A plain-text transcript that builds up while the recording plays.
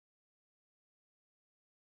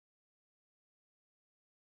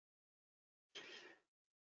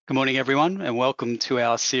Good morning, everyone, and welcome to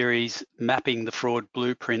our series, Mapping the Fraud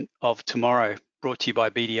Blueprint of Tomorrow, brought to you by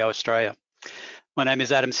BDO Australia. My name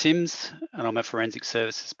is Adam Sims, and I'm a Forensic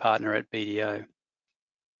Services Partner at BDO.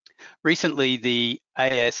 Recently, the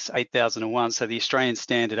AS 8001, so the Australian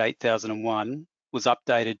Standard 8001, was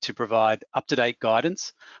updated to provide up-to-date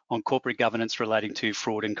guidance on corporate governance relating to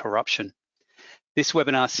fraud and corruption. This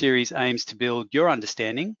webinar series aims to build your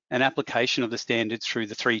understanding and application of the standards through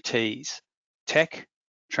the 3 T's: tech,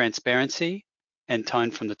 transparency, and tone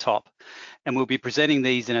from the top. And we'll be presenting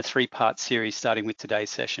these in a 3-part series starting with today's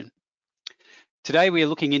session. Today we are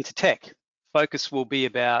looking into tech. Focus will be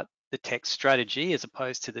about the tech strategy as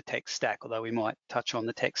opposed to the tech stack, although we might touch on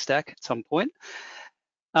the tech stack at some point.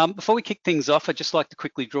 Before we kick things off, I'd just like to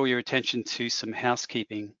quickly draw your attention to some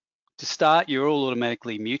housekeeping. To start, you're all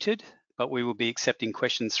automatically muted, but we will be accepting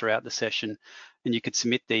questions throughout the session, and you can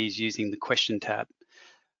submit these using the question tab.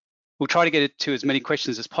 We'll try to get to as many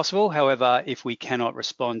questions as possible. However, if we cannot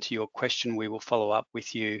respond to your question, we will follow up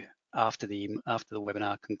with you after the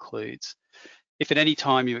webinar concludes. If at any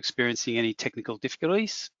time you're experiencing any technical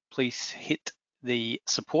difficulties, please hit the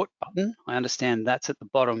support button. I understand that's at the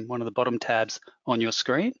bottom, one of the bottom tabs on your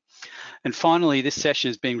screen. And finally, this session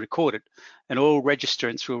is being recorded, and all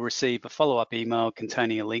registrants will receive a follow-up email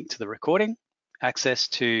containing a link to the recording, access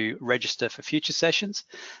to register for future sessions,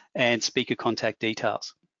 and speaker contact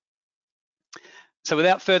details. So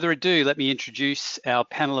without further ado, let me introduce our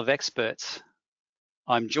panel of experts.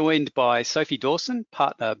 I'm joined by Sophie Dawson,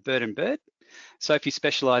 partner Bird & Bird. Sophie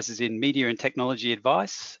specialises in media and technology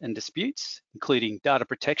advice and disputes, including data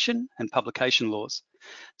protection and publication laws.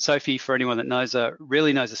 Sophie, for anyone that knows her,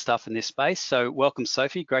 really knows her stuff in this space. So welcome,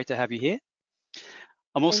 Sophie. Great to have you here.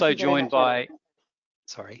 I'm also joined by,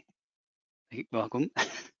 welcome.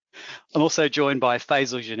 I'm also joined by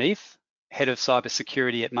Faisal Janif, Head of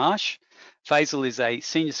Cybersecurity at Marsh. Faisal is a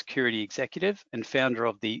Senior Security Executive and founder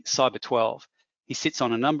of the Cyber 12. He sits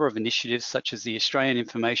on a number of initiatives such as the Australian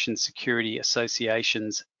Information Security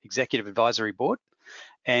Association's Executive Advisory Board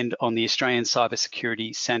and on the Australian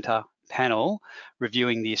Cybersecurity Centre panel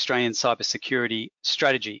reviewing the Australian Cybersecurity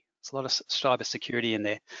Strategy. There's a lot of cybersecurity in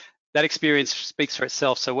there. That experience speaks for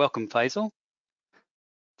itself, so welcome, Faisal.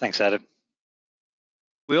 Thanks, Adam.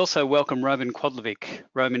 We also welcome Roman Quodlovic.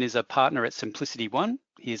 Roman is a partner at Simplicity One.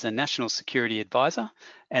 He is a National Security Advisor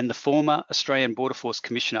and the former Australian Border Force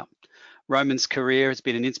Commissioner. Roman's career has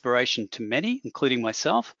been an inspiration to many, including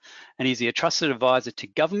myself, and he's a trusted advisor to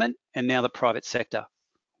government and now the private sector.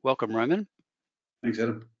 Welcome, Roman. Thanks,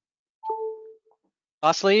 Adam.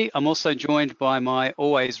 Lastly, I'm also joined by my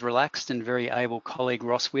always relaxed and very able colleague,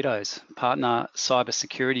 Ross Widows, partner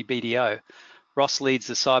Cybersecurity BDO. Ross leads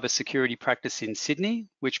the cybersecurity practice in Sydney,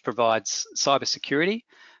 which provides cybersecurity,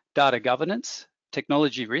 data governance,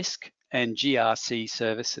 technology risk, and GRC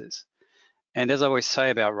services. And as I always say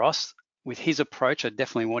about Ross, with his approach, I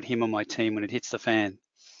definitely want him on my team when it hits the fan.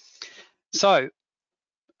 So,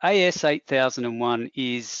 AS 8001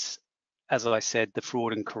 is, as I said, the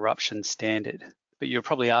fraud and corruption standard. But you're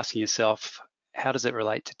probably asking yourself, how does it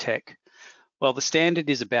relate to tech? Well, the standard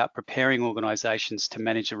is about preparing organisations to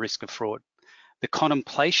manage the risk of fraud. The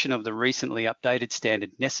contemplation of the recently updated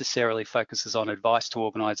standard necessarily focuses on advice to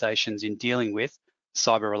organisations in dealing with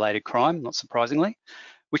cyber-related crime, not surprisingly,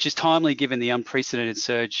 which is timely given the unprecedented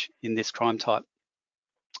surge in this crime type.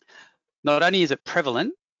 Not only is it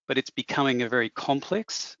prevalent, but it's becoming a very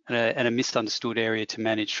complex and a misunderstood area to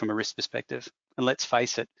manage from a risk perspective. And let's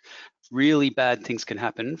face it, really bad things can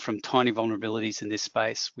happen from tiny vulnerabilities in this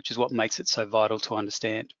space, which is what makes it so vital to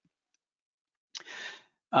understand.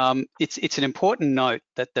 It's an important note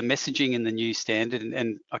that the messaging in the new standard,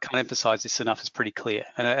 and I can't emphasise this enough, is pretty clear.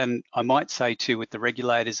 And I might say too, with the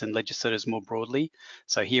regulators and legislators more broadly,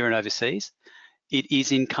 so here and overseas, it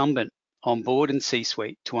is incumbent on board and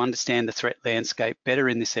C-suite to understand the threat landscape better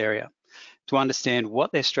in this area, to understand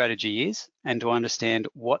what their strategy is and to understand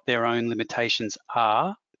what their own limitations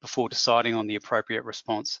are before deciding on the appropriate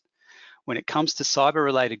response. When it comes to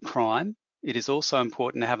cyber-related crime, it is also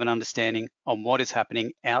important to have an understanding on what is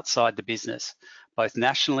happening outside the business, both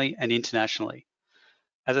nationally and internationally.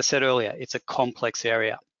 As I said earlier, it's a complex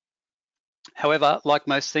area. However, like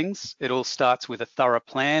most things, it all starts with a thorough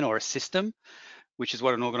plan or a system, which is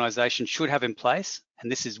what an organisation should have in place,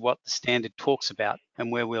 and this is what the standard talks about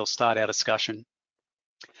and where we'll start our discussion.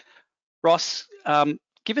 Ross,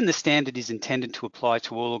 given the standard is intended to apply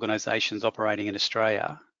to all organisations operating in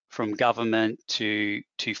Australia, from government to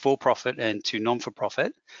for-profit and to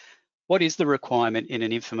non-for-profit, what is the requirement in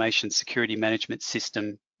an information security management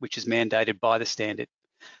system which is mandated by the standard?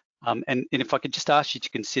 And if I could just ask you to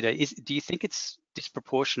consider, do you think it's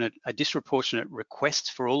a disproportionate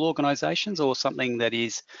request for all organisations, or something that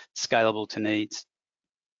is scalable to needs?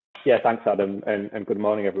 Yeah, thanks, Adam, and good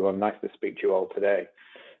morning, everyone. Nice to speak to you all today.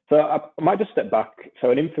 So I might just step back.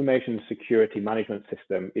 So an information security management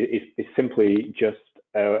system is simply just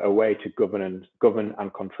a way to govern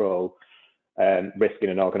and control risk in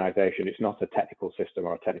an organization. It's not a technical system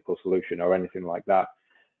or a technical solution or anything like that.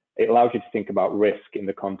 It allows you to think about risk in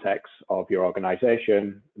the context of your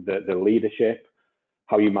organization, the leadership,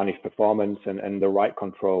 how you manage performance, and the right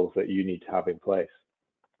controls that you need to have in place.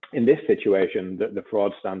 In this situation, the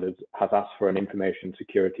fraud standards has asked for an information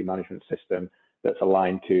security management system that's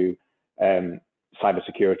aligned to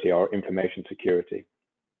cybersecurity or information security.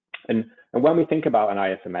 And when we think about an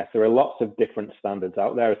ISMS, there are lots of different standards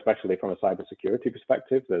out there, especially from a cybersecurity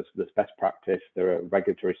perspective. There's best practice, there are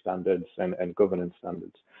regulatory standards and governance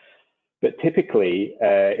standards. But typically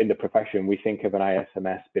in the profession, we think of an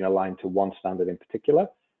ISMS being aligned to one standard in particular,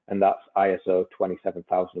 and that's ISO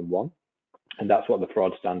 27001. And that's what the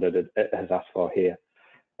fraud standard has asked for here.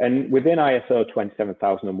 And within ISO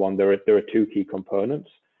 27001, there are two key components.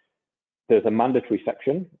 There's a mandatory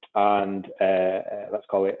section and let's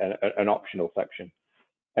call it an optional section.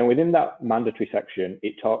 And within that mandatory section,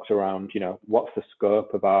 it talks around, what's the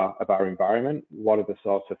scope of our environment? What are the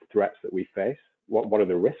sorts of threats that we face? What are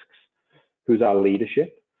the risks? Who's our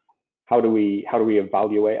leadership? How do we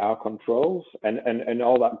evaluate our controls and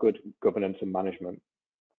all that good governance and management?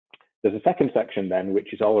 There's a second section then,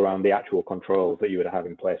 which is all around the actual controls that you would have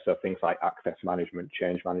in place. So things like access management,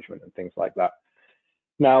 change management, and things like that.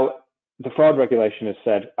 Now, the fraud regulation has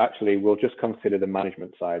said, actually, we'll just consider the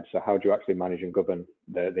management side. So how do you actually manage and govern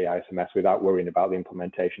the ISMS without worrying about the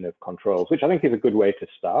implementation of controls, which I think is a good way to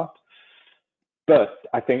start. But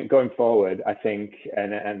I think going forward,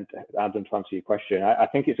 and Adam, to answer your question, I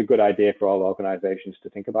think it's a good idea for all organizations to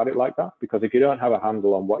think about it like that, because if you don't have a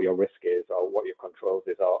handle on what your risk is or what your controls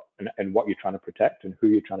is and what you're trying to protect and who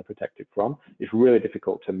you're trying to protect it from, it's really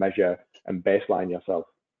difficult to measure and baseline yourself.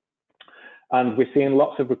 And we're seeing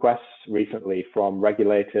lots of requests recently from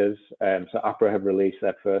regulators. So APRA have released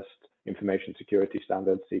their first information security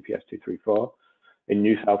standard, CPS 234. In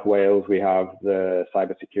New South Wales, we have the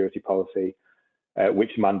cybersecurity policy,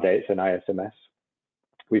 which mandates an ISMS.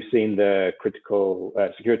 We've seen the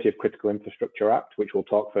Security of Critical Infrastructure Act, which we'll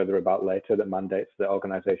talk further about later, that mandates that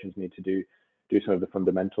organizations need to do some of the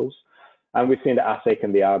fundamentals. And we've seen that ASIC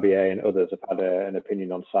and the RBA and others have had an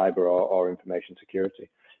opinion on cyber or information security.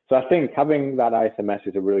 So I think having that ISMS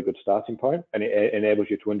is a really good starting point, and it enables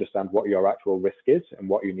you to understand what your actual risk is and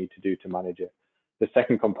what you need to do to manage it. The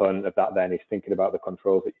second component of that then is thinking about the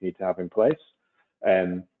controls that you need to have in place,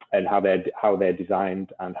 and how they're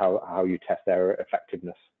designed and how you test their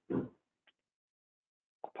effectiveness. I'll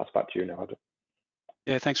pass back to you now, Adam.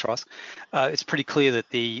 Yeah, thanks, Ross. It's pretty clear that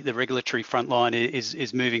the regulatory front line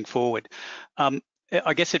is moving forward.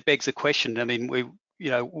 I guess it begs the question. I mean,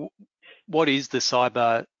 what is the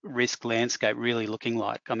cyber risk landscape really looking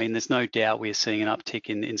like? I mean, there's no doubt we're seeing an uptick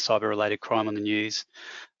in cyber-related crime on the news,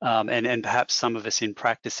 and perhaps some of us in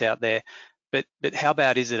practice out there. But how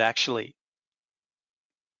bad is it actually?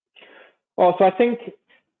 Well, so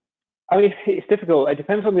I mean, it's difficult. It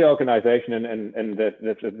depends on the organization and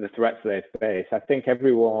the threats they face. I think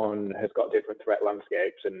everyone has got different threat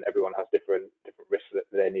landscapes and everyone has different risks that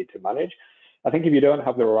they need to manage. I think if you don't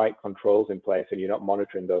have the right controls in place and you're not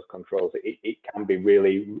monitoring those controls, it can be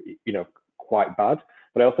really, quite bad.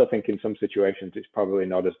 But I also think in some situations, it's probably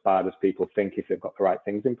not as bad as people think if they've got the right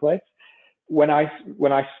things in place. When I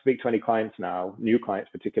speak to any clients now, new clients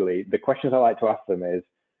particularly, the questions I like to ask them is,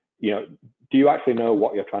 do you actually know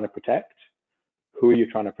what you're trying to protect? Who are you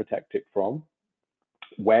trying to protect it from?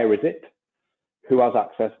 Where is it? Who has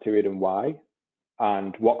access to it and why?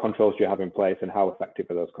 And what controls do you have in place and how effective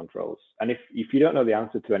are those controls? And if you don't know the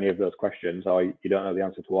answer to any of those questions, or you don't know the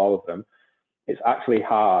answer to all of them, it's actually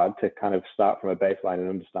hard to kind of start from a baseline and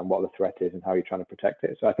understand what the threat is and how you're trying to protect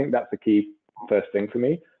it. So I think that's the key first thing for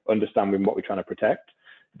me, understanding what we're trying to protect.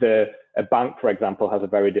 A bank, for example, has a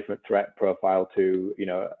very different threat profile to,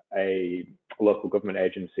 a local government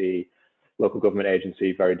agency,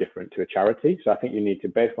 very different to a charity. So I think you need to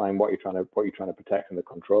baseline what you're trying to protect and the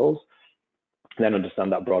controls, and then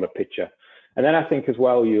understand that broader picture. And then I think as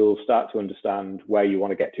well, you'll start to understand where you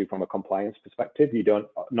want to get to from a compliance perspective.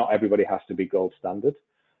 Not everybody has to be gold standard,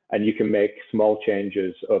 and you can make small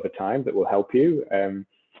changes over time that will help you.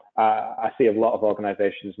 I see a lot of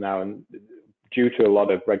organizations now, and due to a lot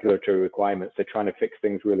of regulatory requirements, they're trying to fix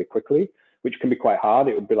things really quickly, which can be quite hard.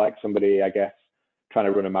 It would be like somebody, I guess, trying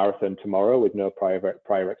to run a marathon tomorrow with no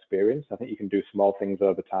prior experience. I think you can do small things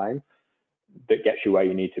over time that gets you where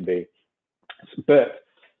you need to be. But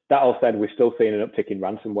that all said, we're still seeing an uptick in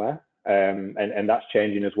ransomware, and that's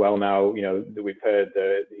changing as well now. You know, we've heard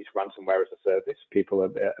these ransomware as a service. People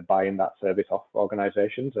are buying that service off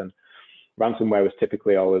organizations, and ransomware was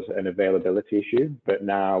typically always an availability issue, but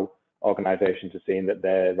now organizations are seeing that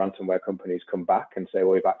their ransomware companies come back and say,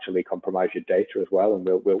 well, we've actually compromised your data as well, and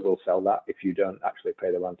we'll sell that if you don't actually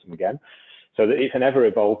pay the ransom again. So it's an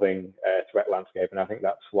ever-evolving threat landscape, and I think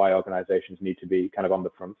that's why organizations need to be kind of on the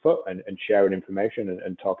front foot and sharing information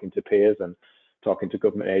and talking to peers and talking to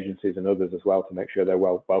government agencies and others as well to make sure they're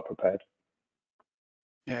well prepared.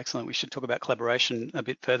 Yeah, excellent. We should talk about collaboration a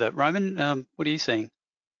bit further. Roman, what are you seeing?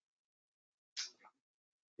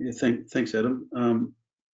 Yeah, thanks, Adam.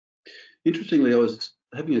 Interestingly, I was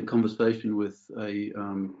having a conversation with a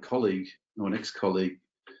colleague, or an ex-colleague,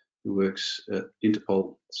 who works at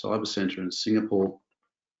Interpol Cyber Centre in Singapore.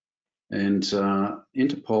 And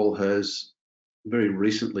Interpol has very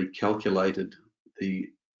recently calculated the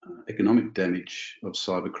economic damage of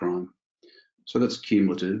cybercrime. So that's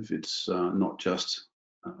cumulative. It's not just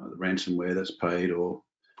the ransomware that's paid, or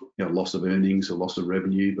loss of earnings or loss of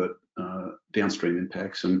revenue, but downstream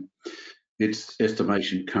impacts. And its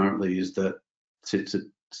estimation currently is that sits at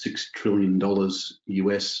 $6 trillion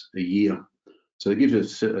US a year. So it gives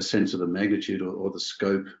us a sense of the magnitude or the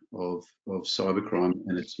scope of cybercrime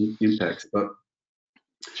and its impacts. But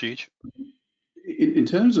it's huge. In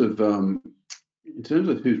terms of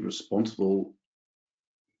who's responsible,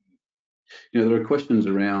 there are questions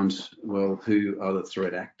around, well, who are the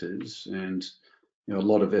threat actors, and a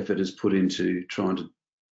lot of effort is put into trying to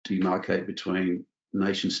demarcate between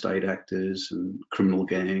nation-state actors and criminal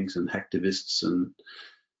gangs and hacktivists and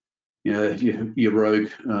your rogue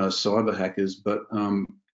cyber hackers. But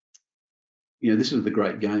this is the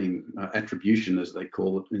great game, attribution, as they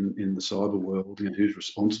call it in the cyber world. Who's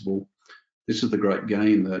responsible? This is the great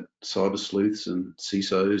game that cyber sleuths and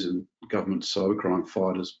CISOs and government cybercrime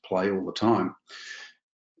fighters play all the time.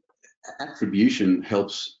 Attribution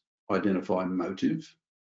helps identify motive,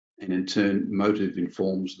 and in turn, motive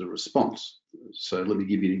informs the response. So let me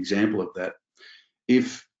give you an example of that.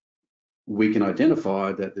 If we can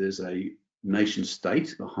identify that there's a nation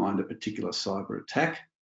state behind a particular cyber attack,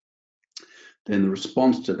 then the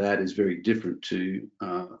response to that is very different to,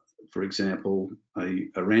 for example, a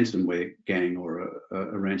ransomware gang or a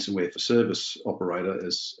ransomware for service operator,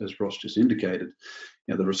 as Ross just indicated.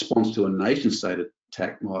 The response to a nation state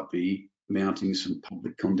attack might be mounting some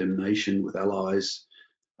public condemnation with allies.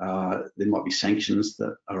 There might be sanctions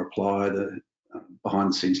that are applied, behind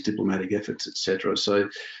the scenes diplomatic efforts, etc. So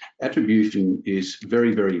attribution is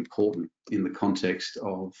very, very important in the context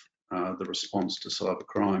of the response to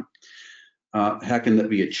cybercrime. How can that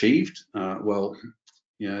be achieved? Well,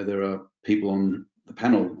 there are people on the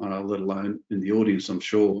panel, let alone in the audience, I'm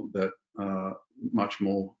sure, that are much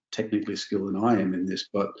more technically skilled than I am in this,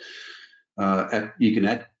 but you can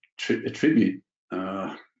attribute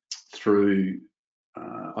through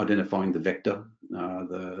identifying the vector,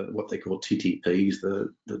 what they call TTPs,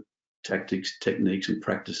 the tactics, techniques, and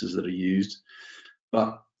practices that are used.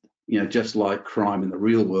 But just like crime in the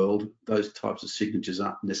real world, those types of signatures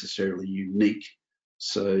aren't necessarily unique.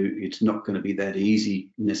 So it's not going to be that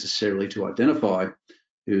easy necessarily to identify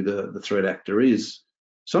who the threat actor is.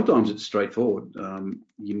 Sometimes it's straightforward.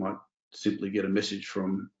 You might simply get a message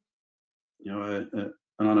from an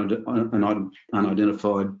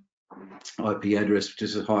unidentified IP address, which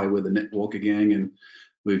is hi, we're the Netwalker gang, and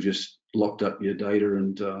we've just locked up your data,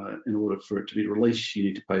 and in order for it to be released, you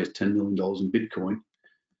need to pay us $10 million in Bitcoin.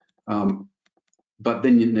 But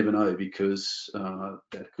then you never know, because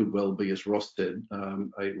that could well be, as Ross said,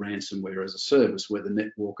 a ransomware as a service, where the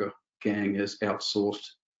Netwalker gang has outsourced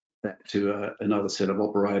that to another set of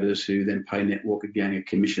operators who then pay Netwalker gang a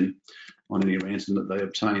commission on any ransom that they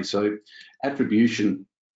obtain. So attribution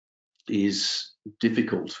is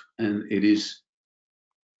difficult, and it is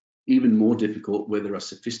even more difficult where there are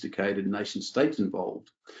sophisticated nation states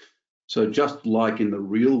involved. So just like in the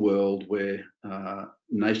real world, where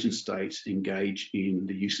nation states engage in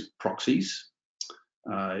the use of proxies,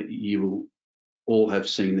 you will all have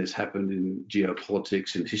seen this happen in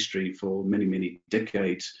geopolitics and history for many, many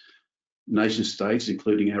decades. Nation states,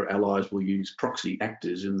 including our allies, will use proxy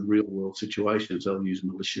actors in the real world situations. They'll use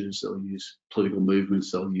militias, they'll use political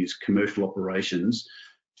movements, they'll use commercial operations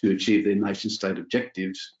to achieve their nation state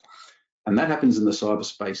objectives. And that happens in the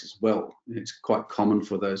cyberspace as well. It's quite common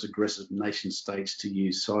for those aggressive nation states to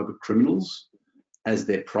use cyber criminals as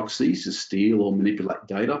their proxies to steal or manipulate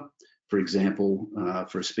data for example,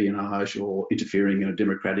 for espionage or interfering in a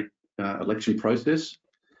democratic election process.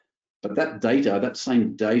 But that data, that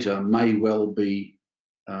same data, may well be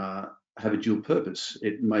have a dual purpose.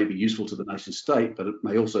 It may be useful to the nation state, but it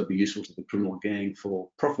may also be useful to the criminal gang for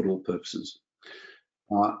profitable purposes.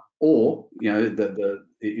 Or, you know,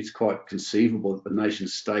 it's quite conceivable that the nation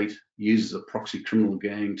state uses a proxy criminal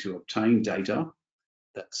gang to obtain data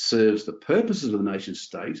that serves the purposes of the nation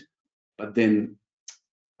state, but then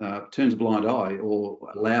turns a blind eye or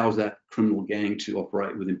allows that criminal gang to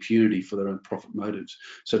operate with impunity for their own profit motives.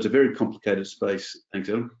 So it's a very complicated space. Thanks,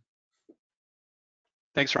 Adam.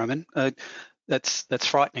 Thanks, Roman. That's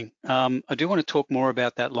frightening. I do want to talk more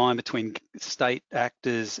about that line between state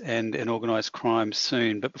actors and organised crime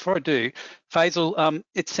soon. But before I do, Faisal,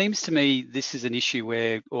 it seems to me this is an issue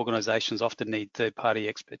where organisations often need third-party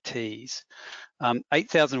expertise.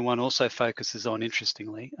 8001 also focuses on,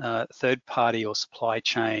 interestingly, third-party or supply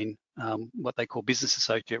chain, what they call business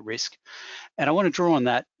associate risk. And I want to draw on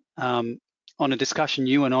that on a discussion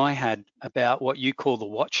you and I had about what you call the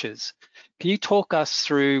watchers. Can you talk us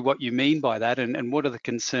through what you mean by that, and what are the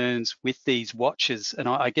concerns with these watchers? And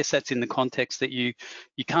I guess that's in the context that you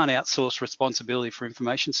can't outsource responsibility for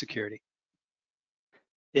information security.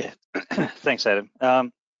 Yeah, thanks, Adam.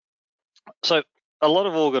 So a lot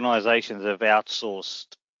of organisations have outsourced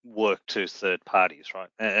work to third parties, right?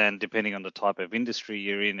 And depending on the type of industry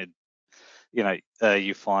you're in,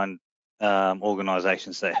 you find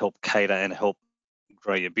organisations that help cater and help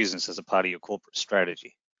grow your business as a part of your corporate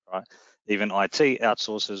strategy, right? Even IT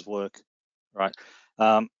outsources work, right?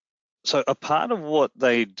 So a part of what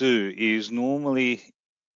they do is normally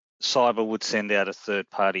cyber would send out a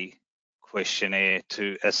third-party questionnaire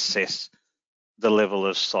to assess the level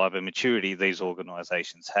of cyber maturity these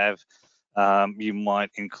organisations have. You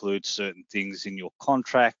might include certain things in your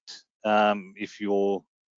contract if you're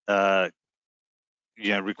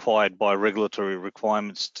required by regulatory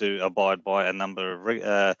requirements to abide by a number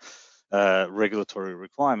of regulatory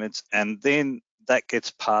requirements, and then that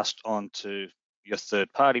gets passed on to your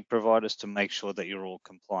third-party providers to make sure that you're all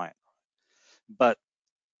compliant. But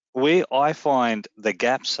where I find the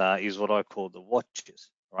gaps are is what I call the watchers,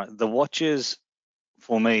 right? The watchers,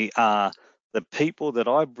 for me, are the people that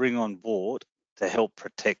I bring on board to help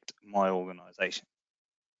protect my organization,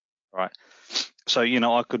 right? So,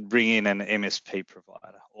 I could bring in an MSP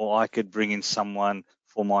provider, or I could bring in someone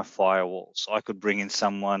for my firewalls. I could bring in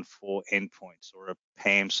someone for endpoints, or a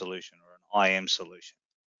PAM solution, or an IM solution,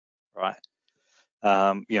 right?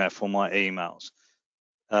 For my emails.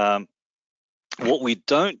 What we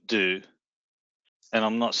don't do, and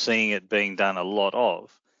I'm not seeing it being done a lot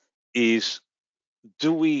of, is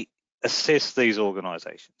do we assess these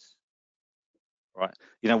organizations, right?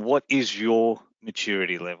 What is your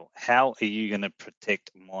maturity level? How are you going to protect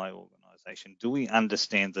my organization? Do we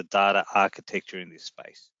understand the data architecture in this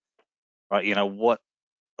space, right? What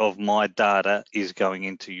of my data is going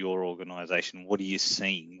into your organization? What are you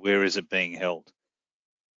seeing? Where is it being held?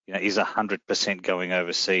 Is 100% going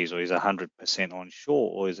overseas, or is 100%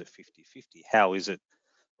 onshore, or is it 50-50? How is it,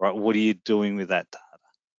 right? What are you doing with that data,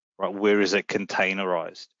 right? Where is it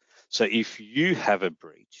containerized? So if you have a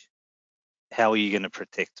breach, how are you going to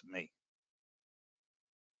protect me,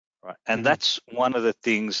 right? And that's one of the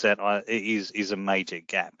things that is a major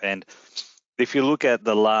gap. And if you look at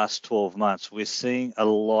the last 12 months, we're seeing a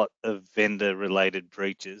lot of vendor-related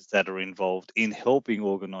breaches that are involved in helping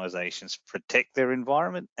organizations protect their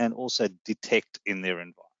environment and also detect in their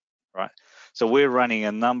environment, right? So we're running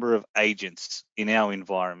a number of agents in our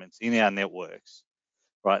environments, in our networks,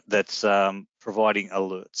 right, that's providing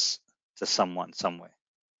alerts to someone somewhere.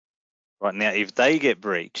 Right now, if they get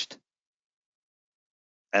breached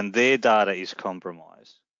and their data is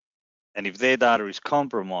compromised, and if their data is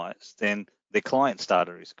compromised, then their client's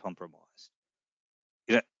data is compromised.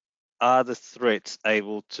 Are the threats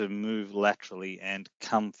able to move laterally and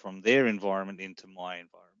come from their environment into my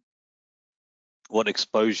environment? What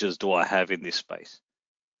exposures do I have in this space?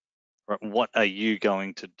 Right? What are you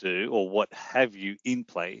going to do, or what have you in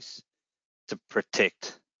place to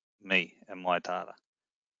protect me and my data?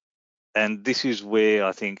 And this is where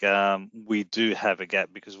I think we do have a gap,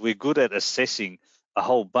 because we're good at assessing a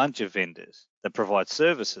whole bunch of vendors that provide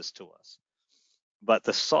services to us. But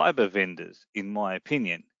the cyber vendors, in my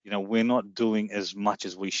opinion, we're not doing as much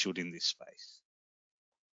as we should in this space.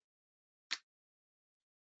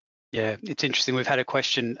 Yeah, it's interesting. We've had a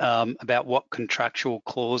question about what contractual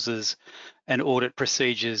clauses and audit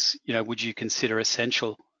procedures, would you consider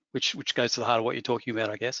essential, which goes to the heart of what you're talking about,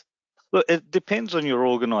 I guess. Look, it depends on your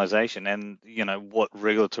organization and, what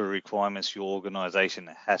regulatory requirements your organization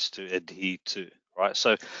has to adhere to, right?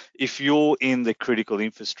 So if you're in the critical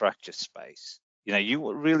infrastructure space,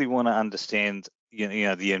 you really want to understand,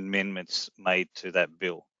 the amendments made to that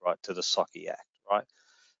bill, right, to the SOCI Act, right?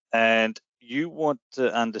 And you want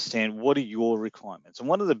to understand what are your requirements. And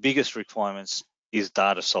one of the biggest requirements is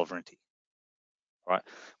data sovereignty, right?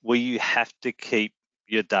 Where you have to keep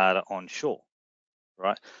your data onshore,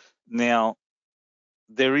 right? Now,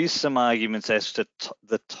 there is some arguments as to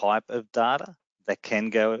the type of data that can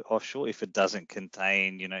go offshore if it doesn't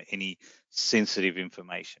contain, any sensitive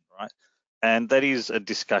information, right? And that is a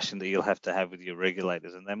discussion that you'll have to have with your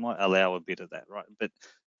regulators, and they might allow a bit of that, right? But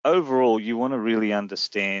overall, you want to really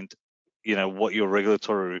understand, what your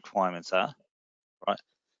regulatory requirements are, right?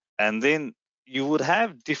 And then you would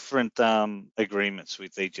have different agreements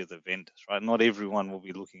with each of the vendors, right? Not everyone will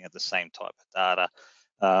be looking at the same type of data,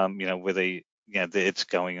 whether it's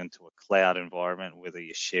going into a cloud environment, whether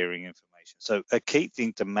you're sharing information. So a key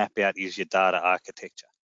thing to map out is your data architecture,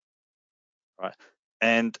 right?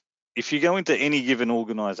 And if you go into any given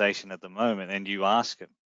organization at the moment and you ask them,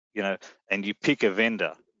 and you pick a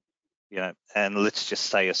vendor, and let's just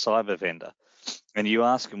say a cyber vendor, and you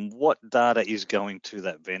ask them what data is going to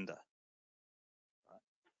that vendor,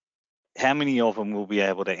 how many of them will be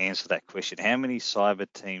able to answer that question? How many cyber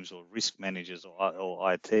teams or risk managers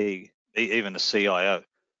or IT, even a CIO,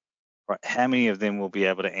 right? How many of them will be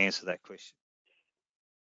able to answer that question?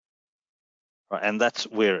 Right, and that's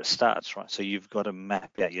where it starts, right? So you've got to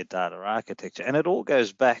map out your data architecture, and it all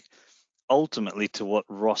goes back ultimately to what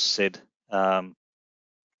Ross said, when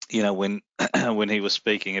when he was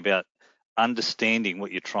speaking about understanding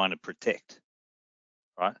what you're trying to protect,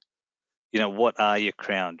 right? What are your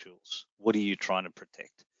crown jewels? What are you trying to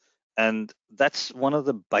protect? And that's one of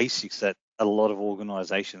the basics that a lot of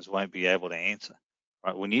organizations won't be able to answer,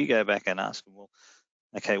 right? When you go back and ask them, well,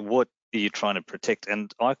 okay, what are you trying to protect?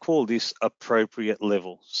 And I call this appropriate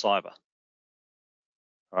level cyber,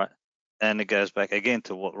 right? And it goes back again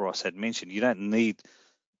to what Ross had mentioned. You don't need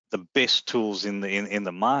the best tools in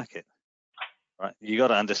the market, right? You got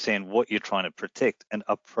to understand what you're trying to protect and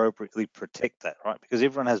appropriately protect that, right? Because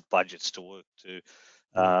everyone has budgets to work to,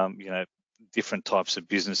 different types of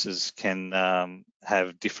businesses can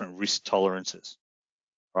have different risk tolerances,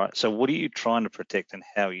 right? So what are you trying to protect and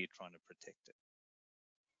how are you trying to protect it,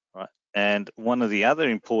 right? And one of the other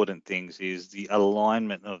important things is the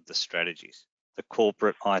alignment of the strategies, the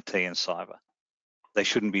corporate, IT, and cyber. They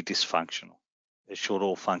shouldn't be dysfunctional. They should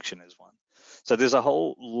all function as one. So there's a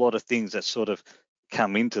whole lot of things that sort of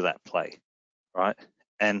come into that play, right?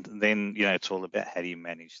 And then, it's all about how do you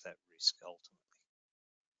manage that risk ultimately.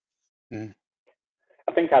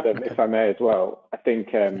 I think, Adam, if I may as well, I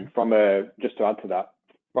think just to add to that,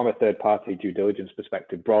 from a third-party due diligence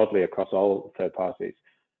perspective, broadly across all third parties,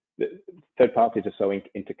 third parties are so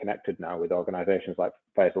interconnected now with organizations, like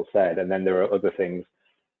Faisal said, and then there are other things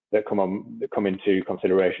that come into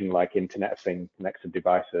consideration, like Internet of Things, connected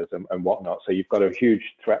devices, and whatnot. So you've got a huge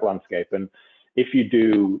threat landscape, and if you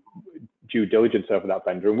do due diligence over that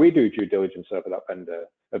vendor, and we do due diligence over that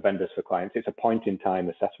vendors for clients, it's a point-in-time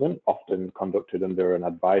assessment, often conducted under an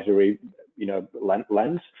advisory,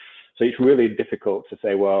 lens. So it's really difficult to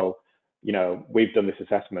say, well, we've done this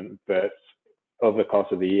assessment, but over the course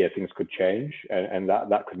of the year, things could change, and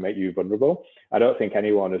that could make you vulnerable. I don't think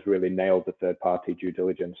anyone has really nailed the third-party due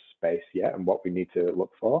diligence space yet and what we need to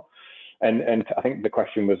look for. And I think the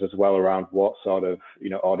question was as well around what sort of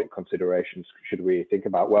audit considerations should we think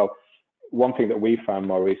about. Well, one thing that we found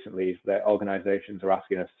more recently is that organizations are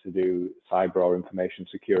asking us to do cyber or information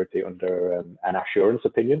security under an assurance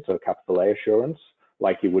opinion, so capital A assurance,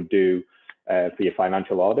 like you would do for your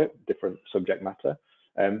financial audit, different subject matter.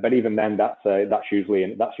 But even then, that's usually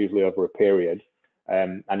over a period,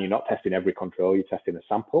 and you're not testing every control, you're testing a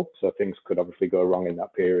sample. So things could obviously go wrong in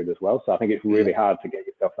that period as well. So I think it's really hard to get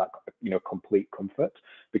yourself that complete comfort,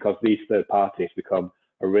 because these third parties become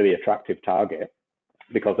a really attractive target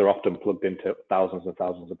because they're often plugged into thousands and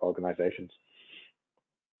thousands of organizations.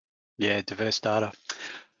 Yeah, diverse data.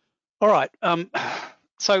 All right.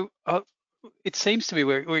 So it seems to be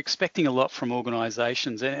we're expecting a lot from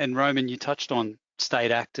organisations, and Roman, you touched on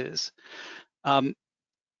state actors. How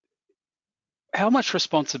much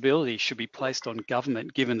responsibility should be placed on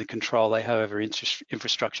government, given the control they have over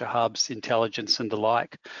infrastructure hubs, intelligence, and the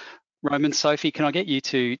like? Roman, Sophie, can I get you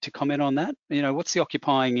to comment on that? What's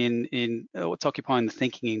occupying the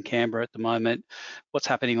thinking in Canberra at the moment? What's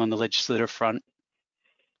happening on the legislative front?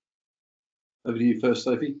 Over to you first,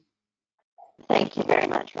 Sophie. Thank you very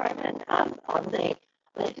much, Roman. On the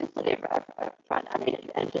legislative front,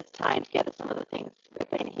 and just tying together some of the things we've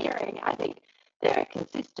been hearing, I think there are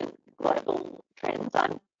consistent global trends.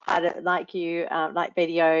 I'm part of, like you, like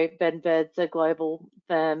BDO, Ben Bird's a global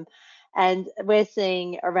firm, and we're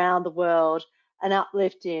seeing around the world an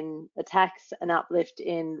uplift in attacks, an uplift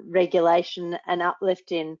in regulation, an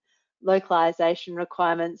uplift in localization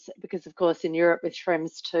requirements, because of course in Europe with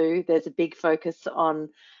Schrems 2, there's a big focus on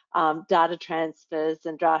data transfers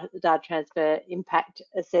and data transfer impact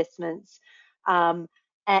assessments, an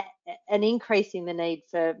increase in the need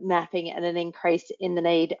for mapping and an increase in the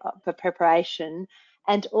need for preparation,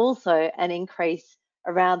 and also an increase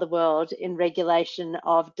around the world in regulation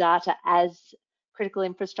of data as critical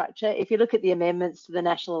infrastructure. If you look at the amendments to the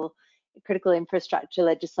National Critical Infrastructure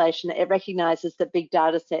legislation, it recognises that big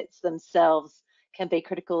data sets themselves can be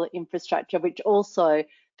critical infrastructure, which also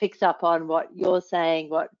picks up on what you're saying,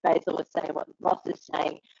 what Basil was saying, what Ross is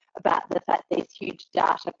saying about the fact these huge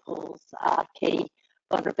data pools are key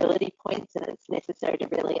vulnerability points, and it's necessary to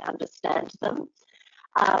really understand them.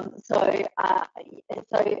 So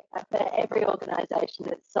for every organisation,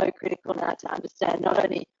 it's so critical now to understand not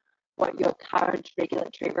only what your current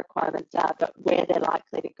regulatory requirements are, but where they're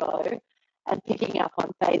likely to go. And picking up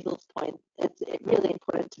on Basil's point, it's really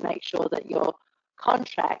important to make sure that your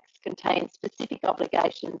contracts contain specific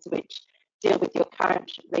obligations which deal with your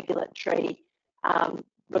current regulatory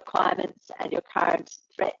requirements and your current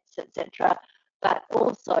threats, etc. But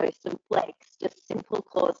also some flex, just simple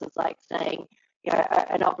clauses like saying, you know,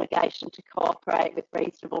 an obligation to cooperate with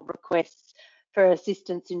reasonable requests for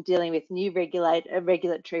assistance in dealing with new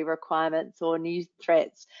regulatory requirements or new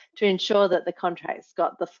threats, to ensure that the contract's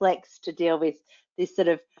got the flex to deal with this sort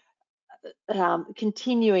of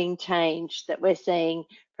continuing change that we're seeing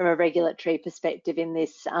from a regulatory perspective in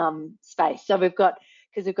this space. So we've got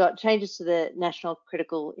changes to the National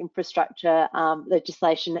Critical Infrastructure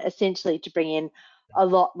legislation, essentially to bring in a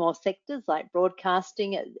lot more sectors like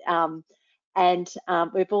broadcasting, and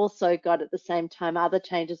we've also got at the same time other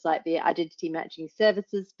changes like the Identity Matching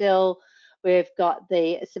Services Bill. We've got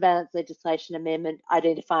the Surveillance Legislation Amendment,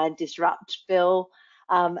 Identify and Disrupt Bill,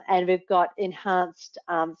 and we've got enhanced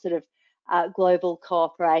global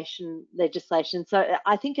cooperation legislation. So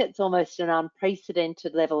I think it's almost an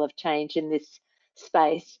unprecedented level of change in this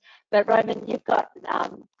space. But Roman, you've got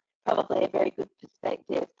probably a very good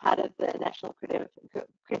perspective. Part of the National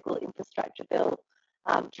Critical Infrastructure Bill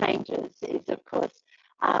changes is, of course,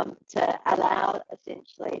 to allow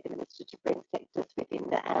essentially the Minister to bring sectors within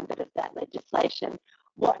the ambit of that legislation.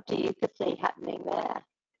 What do you foresee happening there?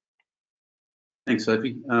 Thanks,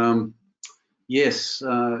 Sophie. Yes,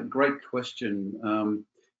 great question.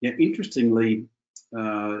 Yeah, interestingly,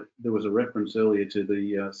 there was a reference earlier to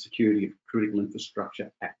the Security of Critical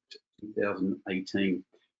Infrastructure Act 2018.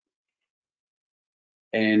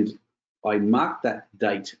 And I marked that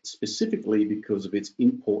date specifically because of its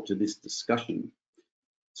import to this discussion.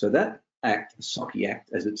 So that act, the SOCI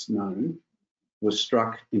Act as it's known, was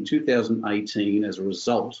struck in 2018 as a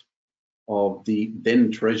result of the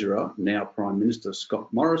then Treasurer, now Prime Minister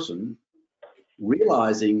Scott Morrison,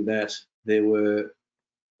 realising that there were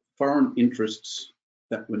foreign interests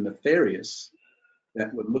that were nefarious,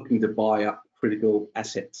 that were looking to buy up critical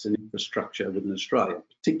assets and infrastructure within Australia,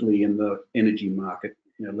 particularly in the energy market,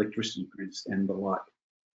 you know, electricity grids and the like.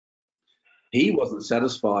 He wasn't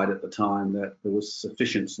satisfied at the time that there was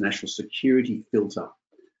sufficient national security filter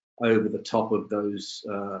over the top of those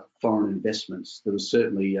foreign investments. There was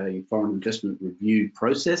certainly a foreign investment review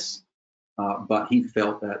process, but he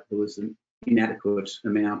felt that there was an inadequate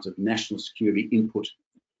amount of national security input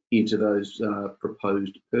into those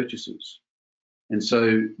proposed purchases. And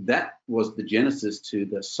so that was the genesis to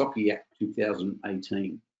the SOCI Act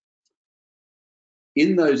 2018.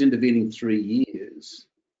 In those intervening 3 years,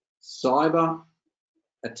 cyber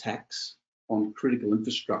attacks on critical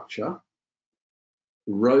infrastructure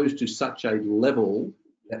rose to such a level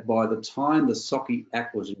that by the time the SOCI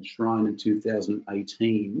Act was enshrined in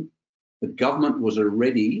 2018, the government was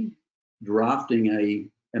already drafting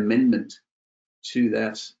an amendment to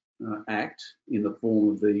that Act in the form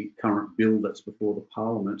of the current bill that's before the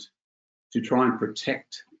Parliament to try and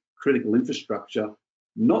protect critical infrastructure,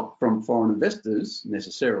 not from foreign investors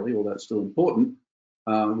necessarily, although it's still important,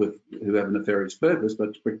 who have a nefarious purpose,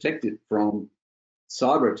 but to protect it from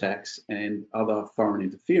cyber attacks and other foreign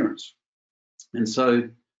interference. And so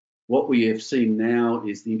what we have seen now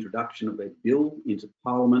is the introduction of a bill into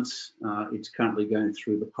Parliament. It's currently going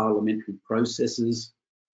through the parliamentary processes.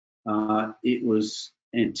 It was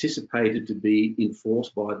anticipated to be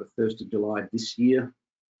enforced by the 1st of July this year.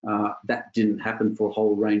 That didn't happen for a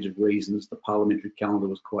whole range of reasons. The parliamentary calendar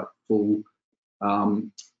was quite full.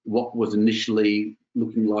 What was initially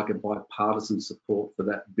looking like a bipartisan support for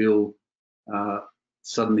that bill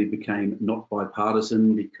suddenly became not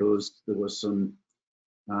bipartisan because there was some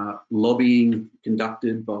lobbying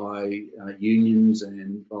conducted by unions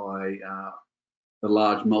and by the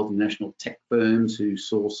large multinational tech firms who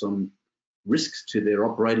saw some risks to their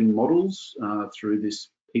operating models through this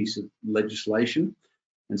piece of legislation.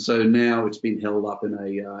 And so now it's been held up in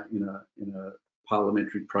a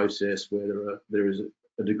parliamentary process where there is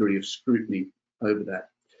a degree of scrutiny over that.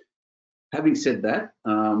 Having said that,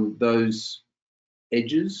 those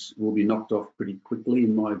edges will be knocked off pretty quickly,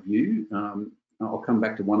 in my view. I'll come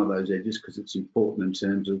back to one of those edges because it's important in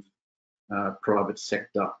terms of private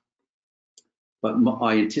sector. But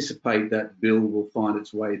I anticipate that bill will find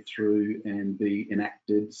its way through and be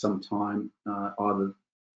enacted sometime either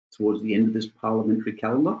towards the end of this parliamentary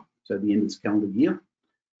calendar, so the end of this calendar year,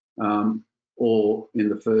 or in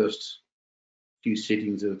the first few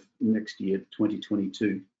sittings of next year,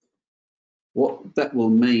 2022. What that will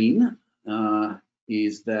mean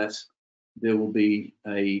is that there will be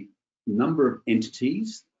a number of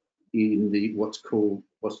entities in the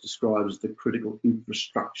what's described as the critical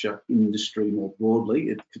infrastructure industry more broadly.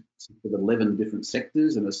 It consists of 11 different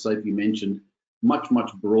sectors, and as Sophie mentioned, much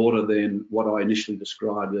broader than what I initially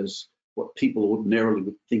described as what people ordinarily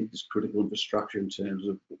would think is critical infrastructure in terms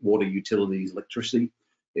of water, utilities, electricity.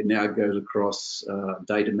 It now goes across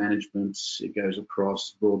data management, it goes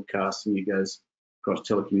across broadcasting, it goes across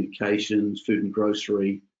telecommunications, food and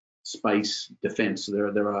grocery, space, defence.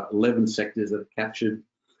 So there are 11 sectors that are captured.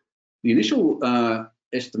 The initial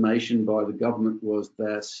estimation by the government was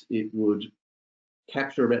that it would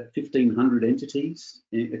capture about 1,500 entities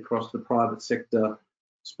across the private sector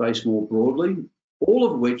space more broadly, all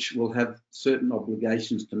of which will have certain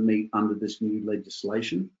obligations to meet under this new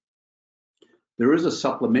legislation. There is a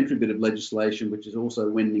supplementary bit of legislation which is also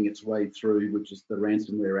wending its way through, which is the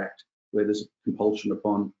Ransomware Act, where there's a compulsion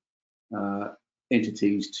upon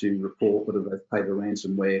entities to report whether they've paid a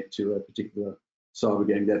ransomware to a particular cyber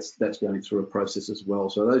gang. That's going through a process as well.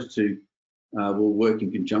 So those two will work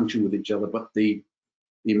in conjunction with each other. But the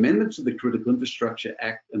amendments of the Critical Infrastructure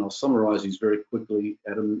Act, and I'll summarise these very quickly,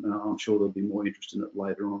 Adam, I'm sure there'll be more interest in it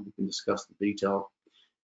later on. We can discuss the detail.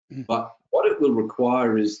 But what it will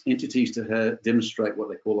require is entities to demonstrate what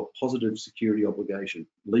they call a positive security obligation,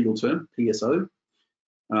 legal term, PSO.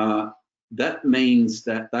 That means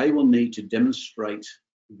that they will need to demonstrate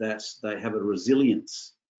that they have a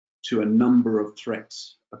resilience to a number of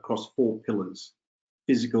threats across 4 pillars: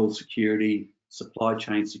 physical security, supply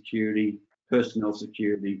chain security, personnel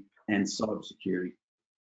security, and cyber security.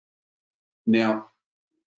 Now,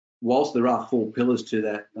 whilst there are 4 pillars to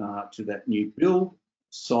that new bill,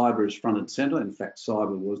 cyber is front and centre. In fact,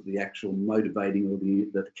 cyber was the actual motivating or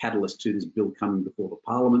the catalyst to this bill coming before the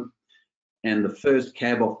Parliament. And the first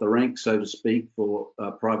cab off the rank, so to speak, for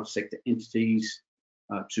private sector entities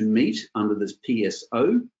to meet under this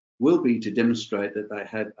PSO will be to demonstrate that they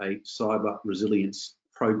had a cyber resilience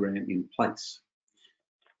program in place.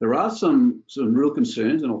 There are some real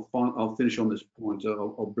concerns, and I'll finish on this point.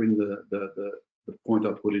 I'll bring the point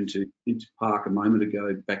I put into park a moment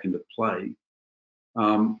ago back into play.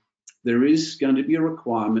 There is going to be a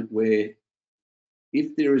requirement where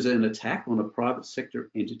if there is an attack on a private sector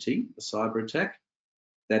entity, a cyber attack,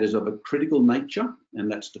 that is of a critical nature, and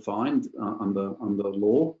that's defined under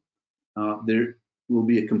law, there will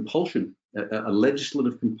be a compulsion, a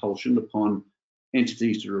legislative compulsion upon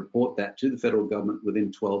entities to report that to the federal government within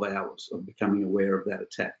 12 hours of becoming aware of that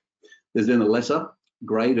attack. There's then a lesser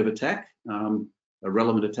grade of attack, a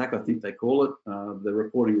relevant attack, I think they call it. The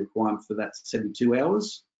reporting requirement for that's 72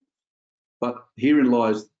 hours. But herein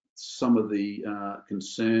lies some of the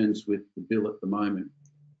concerns with the bill at the moment.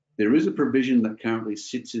 There is a provision that currently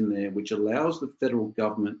sits in there which allows the federal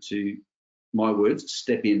government to, my words,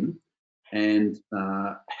 step in and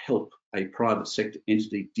help a private sector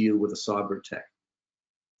entity deal with a cyber attack.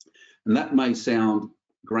 And that may sound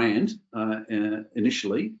grand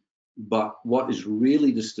initially, but what is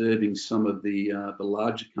really disturbing some of the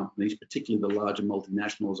larger companies, particularly the larger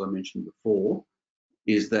multinationals I mentioned before,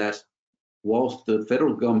 is that whilst the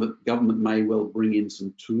federal government may well bring in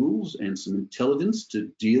some tools and some intelligence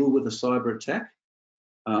to deal with a cyber attack,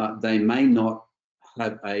 they may not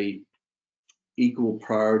have a equal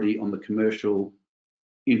priority on the commercial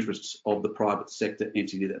interests of the private sector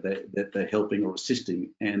entity that they're helping or assisting.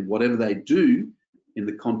 And whatever they do in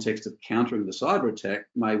the context of countering the cyber attack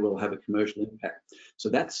may well have a commercial impact. So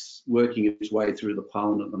that's working its way through the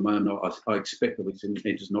Parliament at the moment. I expect that we can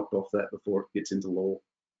just knock off that before it gets into law.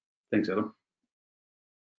 Thanks, Adam.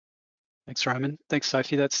 Thanks, Roman. Thanks,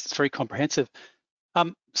 Sophie. That's very comprehensive.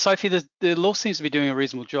 Sophie, the law seems to be doing a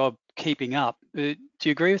reasonable job keeping up. Do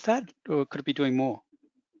you agree with that, or could it be doing more?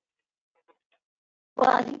 Well,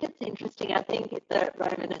 I think it's interesting. I think that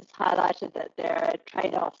Roman has highlighted that there are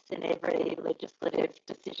trade-offs in every legislative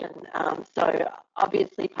decision. So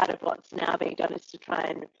obviously part of what's now being done is to try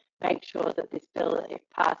and make sure that this bill, if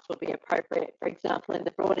passed, will be appropriate. For example, in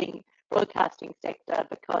the broadcasting sector,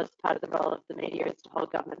 because part of the role of the media is to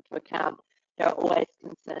hold government to account, there are always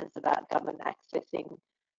concerns about government accessing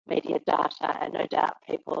media data, and no doubt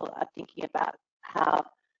people are thinking about how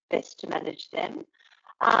best to manage them.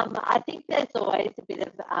 I think there's always a bit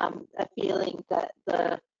of a feeling that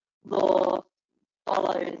the law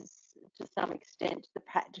follows, to some extent, the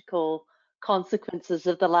practical consequences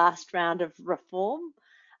of the last round of reform.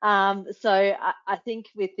 So I think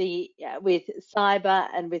with cyber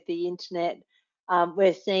and with the internet,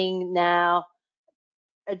 we're seeing now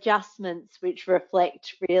adjustments which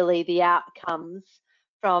reflect really the outcomes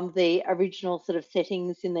from the original sort of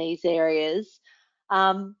settings in these areas.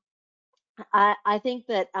 I think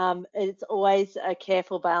that it's always a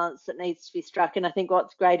careful balance that needs to be struck. And I think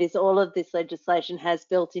what's great is all of this legislation has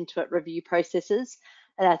built into it review processes.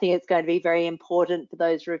 And I think it's going to be very important for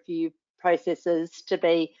those review processes to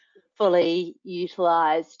be fully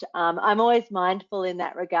utilised. I'm always mindful in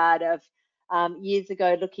that regard of years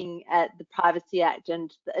ago looking at the Privacy Act,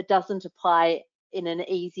 and it doesn't apply in an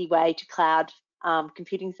easy way to cloud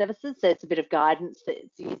computing services. So it's a bit of guidance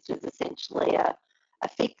that's used as essentially a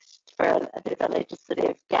fix for a bit of a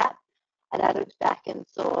legislative gap. And I looked back and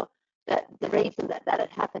saw that the reason that that had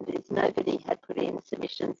happened is nobody had put in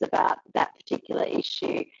submissions about that particular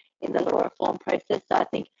issue in the law reform process. So I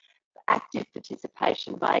think active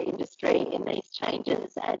participation by industry in these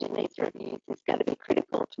changes and in these reviews is going to be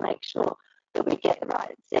critical to make sure that we get the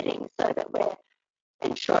right settings so that we're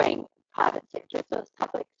ensuring private sector as well as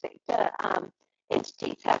public sector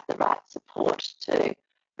entities have the right support to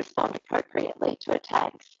respond appropriately to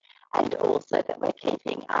attacks, and also that we're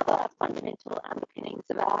keeping other fundamental underpinnings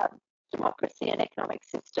of our democracy and economic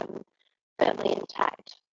system firmly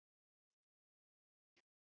intact.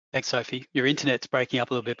 Thanks, Sophie. Your internet's breaking up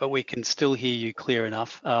a little bit, but we can still hear you clear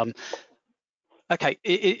enough. Okay,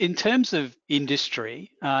 in terms of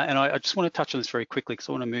industry, and I just want to touch on this very quickly because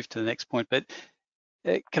I want to move to the next point, but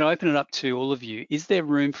can I open it up to all of you? Is there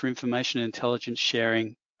room for information and intelligence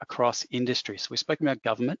sharing across industry? So we've spoken about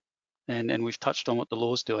government and we've touched on what the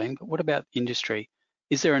law's doing, but what about industry?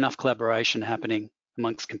 Is there enough collaboration happening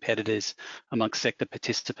amongst competitors, amongst sector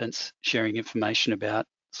participants, sharing information about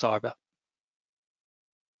cyber?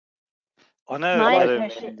 I know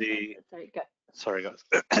sorry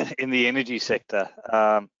guys, in the energy sector,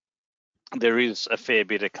 there is a fair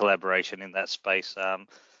bit of collaboration in that space.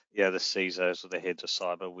 Yeah, the CISOs or the heads of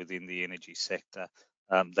cyber within the energy sector,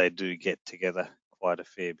 they do get together quite a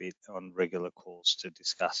fair bit on regular calls to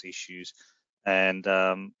discuss issues, and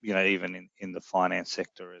you know, even in the finance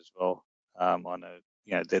sector as well. I know,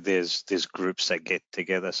 you know, there's groups that get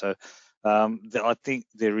together. So I think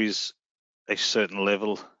there is a certain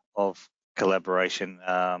level of collaboration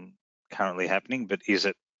currently happening, but is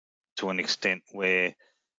it to an extent where,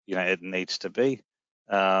 you know, it needs to be,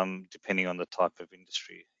 depending on the type of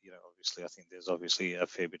industry? You know, obviously, I think there's obviously a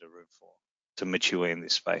fair bit of room to mature in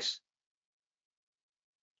this space.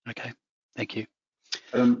 Okay, thank you.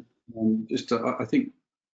 I think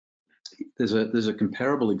there's a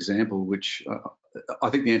comparable example, which I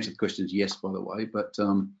think the answer to the question is yes, by the way. But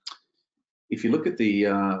if you look at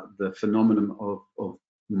the phenomenon of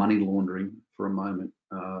money laundering for a moment,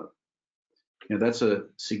 you know, that's a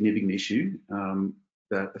significant issue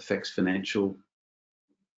that affects financial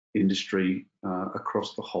industry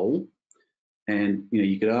across the whole. And you know,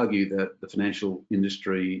 you could argue that the financial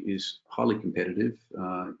industry is highly competitive.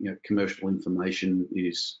 You know, commercial information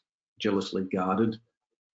is jealously guarded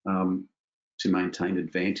to maintain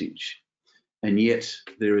advantage, and yet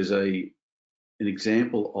there is an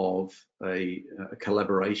example of a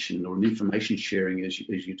collaboration or an information sharing, as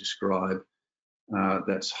you describe,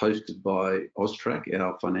 that's hosted by AUSTRAC,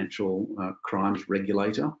 our financial crimes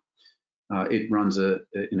regulator. It runs an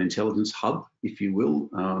intelligence hub, if you will,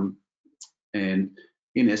 and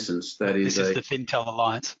in essence, that is the Fintel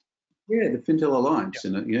Alliance. Yeah, the Fintel Alliance,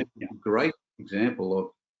 and you know, a great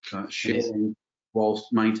example of sharing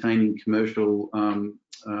whilst maintaining commercial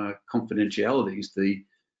confidentialities.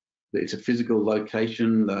 It's a physical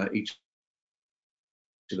location. Each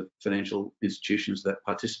of the financial institutions that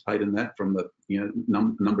participate in that, from the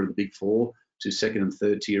number of the big four to second and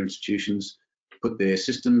third tier institutions, put their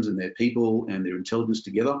systems and their people and their intelligence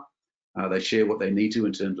together. They share what they need to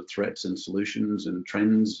in terms of threats and solutions and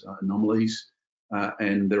trends, anomalies,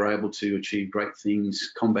 and they're able to achieve great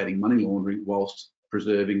things combating money laundering whilst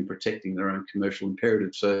preserving and protecting their own commercial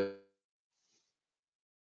imperatives. So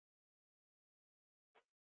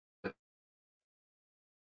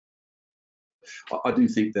I do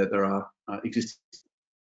think that there are existing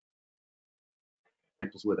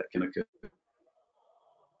examples where that can occur.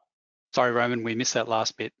 Sorry, Roman, we missed that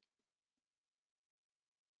last bit.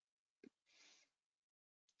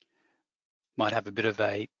 Might have a bit of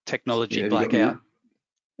a technology blackout.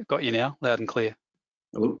 Got you now, loud and clear.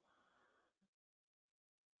 Hello?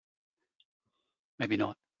 Maybe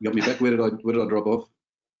not. You got me back? Where did I drop off?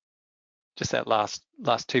 Just that last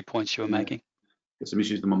 2 points you were making. Got some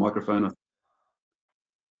issues with my microphone.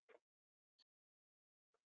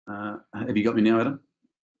 Have you got me now, Adam?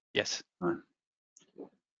 Yes. No.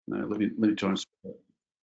 No, let me try and.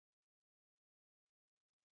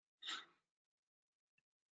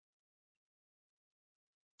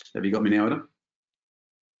 Have you got me now, Adam?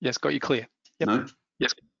 Yes, got you clear. Yep. No?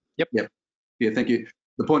 Yes. Yep. Yep. Yeah, thank you.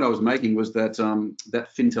 The point I was making was that that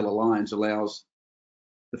FinTel Alliance allows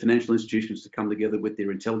the financial institutions to come together with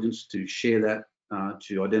their intelligence to share that,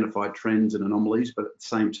 to identify trends and anomalies, but at the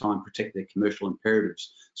same time protect their commercial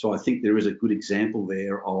imperatives. So I think there is a good example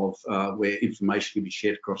there of where information can be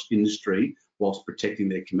shared across industry whilst protecting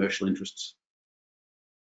their commercial interests.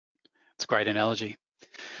 It's a great analogy.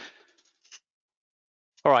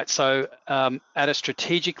 All right, so at a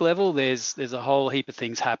strategic level, there's a whole heap of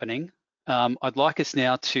things happening. I'd like us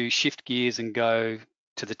now to shift gears and go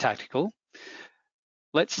to the tactical.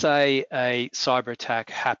 Let's say a cyber attack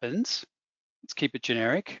happens. Let's keep it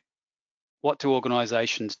generic. What do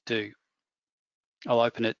organisations do? I'll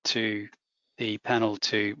open it to the panel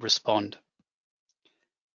to respond.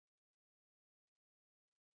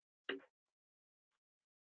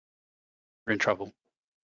 We're in trouble.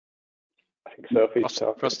 I think Sophie's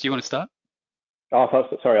talking. Ross, do you want to start? Oh, I thought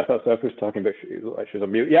Sophie was talking, but she was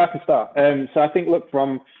on mute. Yeah, I can start. So I think, look,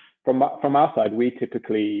 from our side,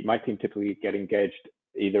 my team typically get engaged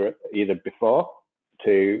either before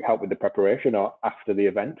to help with the preparation or after the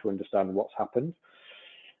event to understand what's happened.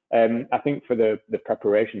 I think for the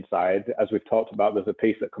preparation side, as we've talked about, there's a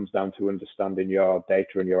piece that comes down to understanding your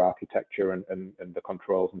data and your architecture and the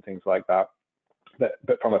controls and things like that.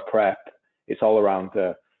 But from a prep, it's all around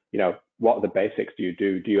what are the basics do you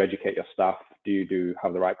do? Do you educate your staff? Do you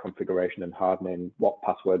have the right configuration and hardening? What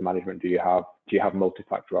password management do you have? Do you have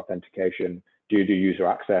multi-factor authentication? Do you do user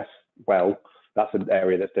access? Well, that's an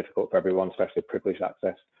area that's difficult for everyone, especially privileged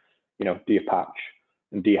access. Do you patch?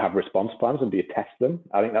 And do you have response plans and do you test them?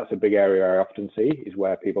 I think that's a big area I often see is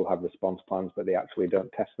where people have response plans, but they actually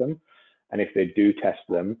don't test them. And if they do test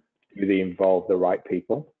them, do they involve the right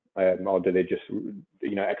people? Or do they just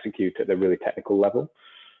execute at the really technical level?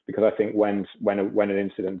 Because I think when an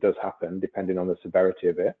incident does happen, depending on the severity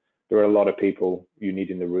of it, there are a lot of people you need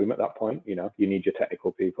in the room at that point. You need your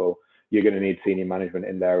technical people. You're going to need senior management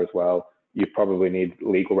in there as well. You probably need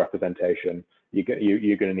legal representation.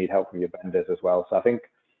 You're going to need help from your vendors as well. So I think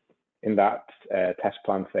in that test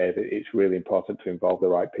plan phase, it's really important to involve the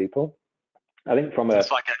right people. I think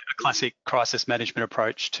it's like a classic crisis management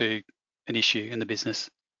approach to an issue in the business.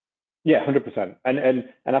 Yeah, 100%.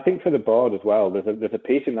 And I think for the board as well, there's a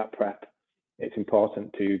piece in that prep. It's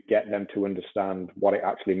important to get them to understand what it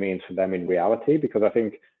actually means for them in reality, because I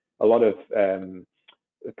think a lot of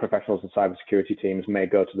professionals in cybersecurity teams may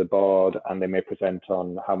go to the board and they may present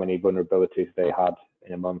on how many vulnerabilities they had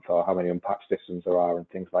in a month or how many unpatched systems there are and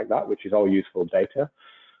things like that, which is all useful data.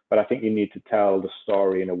 But I think you need to tell the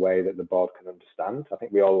story in a way that the board can understand. I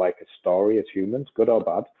think we all like a story as humans, good or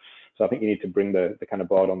bad. So I think you need to bring the kind of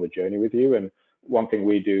board on the journey with you. And one thing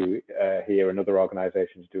we do here and other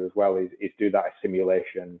organizations do as well is do that as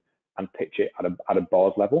simulation and pitch it at a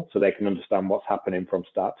board level so they can understand what's happening from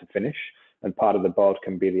start to finish. And part of the board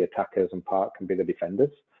can be the attackers and part can be the defenders.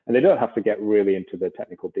 And they don't have to get really into the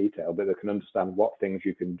technical detail, but they can understand what things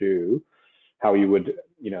you can do, how you would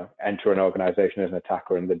enter an organization as an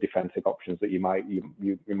attacker and the defensive options that you might be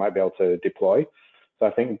able to deploy. So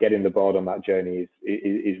I think getting the board on that journey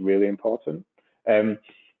is really important.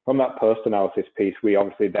 From that post-analysis piece, we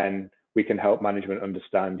can help management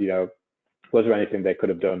understand, was there anything they could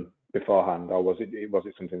have done beforehand, or was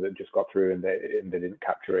it something that just got through and they didn't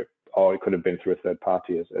capture it, or it could have been through a third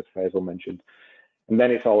party, as Faisal mentioned. And then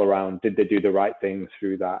it's all around, did they do the right things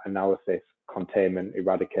through that analysis, containment,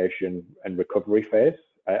 eradication, and recovery phase?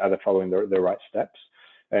 Are they following the right steps?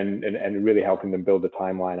 And really helping them build a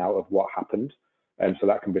timeline out of what happened. And so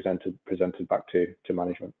that can be presented back to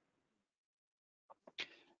management.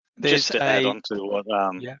 Just to add on to what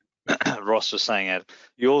Ross was saying, Ed,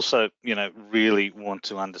 you also, really want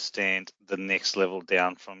to understand the next level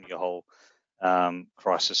down from your whole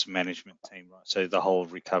crisis management team, right? So the whole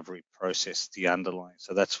recovery process, the underlying.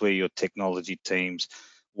 So that's where your technology teams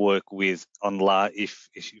work with on if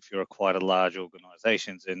you're quite a large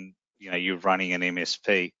organizations, and you're running an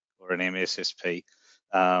MSP or an MSSP,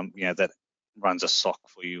 that runs a SOC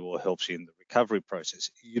for you or helps you in the recovery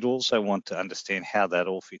process. You'd also want to understand how that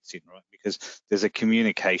all fits in, right? Because there's a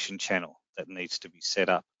communication channel that needs to be set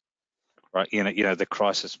up, right? The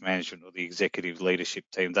crisis management or the executive leadership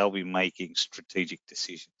team, they'll be making strategic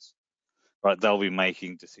decisions, right? They'll be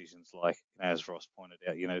making decisions like, as Ross pointed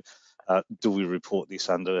out, do we report this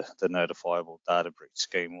under the notifiable data breach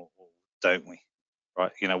scheme or don't we,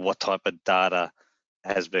 right? What type of data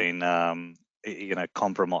has been,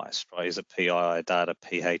 compromised, right? Is it PII data,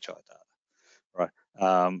 PHI data, right?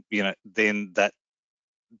 Then that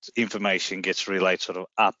information gets relayed sort of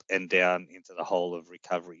up and down into the whole of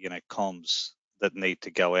recovery, comms that need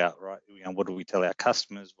to go out, right? What do we tell our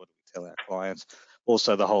customers? What do we tell our clients?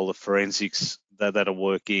 Also the whole of forensics that are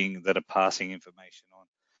working, that are passing information on.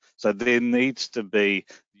 So there needs to be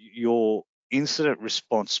your incident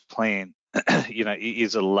response plan,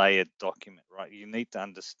 is a layered document, right? You need to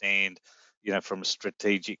understand, from a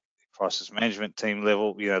strategic crisis management team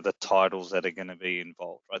level, the titles that are going to be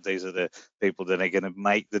involved, right? These are the people that are going to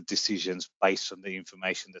make the decisions based on the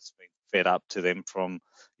information that's been fed up to them from,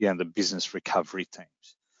 the business recovery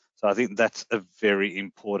teams. So I think that's a very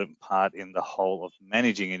important part in the whole of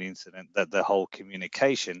managing an incident, that the whole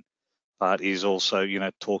communication part is also,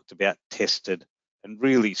 talked about, tested, and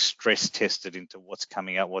really stress tested into what's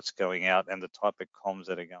coming out, what's going out, and the type of comms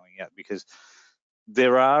that are going out, because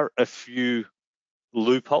there are a few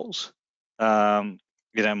loopholes,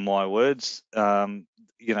 my words,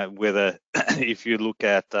 whether if you look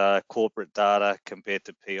at corporate data compared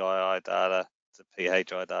to PII data, to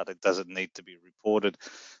PHI data, does it need to be reported?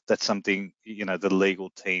 That's something, the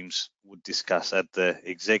legal teams would discuss at the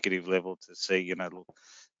executive level to see, look,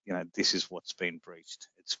 this is what's been breached.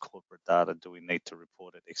 It's corporate data. Do we need to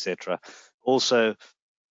report it, etc. Also,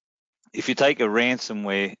 if you take a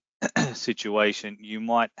ransomware situation, you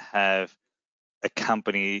might have a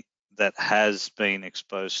company that has been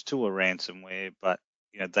exposed to a ransomware, but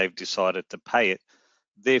they've decided to pay it.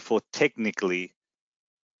 Therefore, technically,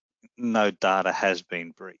 no data has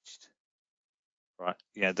been breached, right?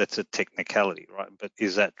 That's a technicality, right? But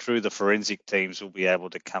is that true? The forensic teams will be able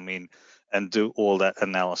to come in and do all that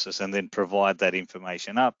analysis and then provide that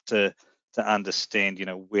information up to understand,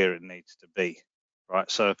 where it needs to be, right?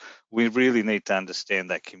 So we really need to understand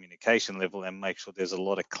that communication level and make sure there's a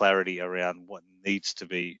lot of clarity around what needs to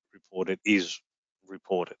be reported is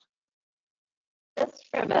reported. Just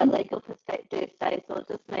from a legal perspective, Faisal,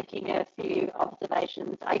 just making a few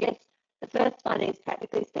observations. I guess the first one is,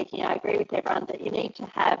 practically speaking, I agree with everyone that you need to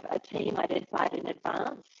have a team identified in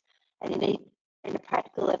advance, and you need, in a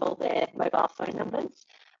practical level, their mobile phone numbers.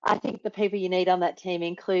 I think the people you need on that team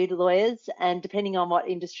include lawyers, and depending on what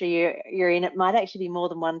industry you're in, it might actually be more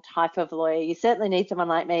than one type of lawyer. You certainly need someone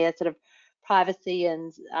like me, a sort of privacy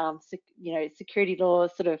and security law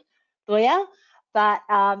sort of lawyer. But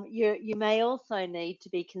you may also need to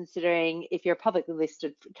be considering, if you're a publicly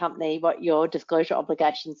listed company, what your disclosure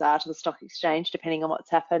obligations are to the stock exchange, depending on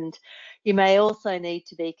what's happened. You may also need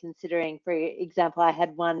to be considering, for example, I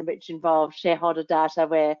had one which involved shareholder data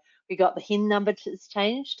where we got the HIN number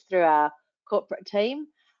changed through our corporate team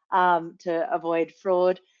to avoid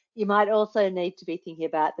fraud. You might also need to be thinking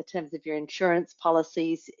about the terms of your insurance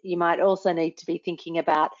policies. You might also need to be thinking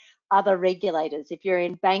about other regulators. If you're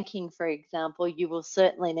in banking, for example, you will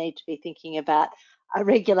certainly need to be thinking about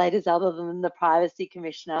regulators other than the Privacy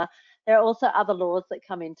Commissioner. There are also other laws that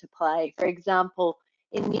come into play. For example,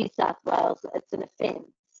 in New South Wales, it's an offence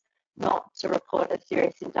not to report a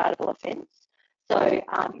serious indictable offence. So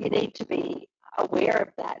you need to be aware of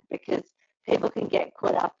that, because people can get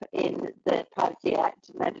caught up in the Privacy Act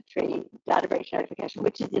mandatory data breach notification,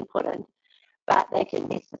 which is important, but they can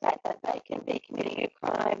miss the fact that they can be committing a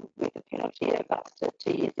crime with a penalty of up to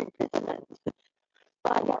 2 years imprisonment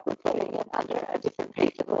by not reporting it under a different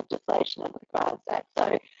piece of legislation under the Crimes Act.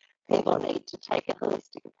 So people need to take a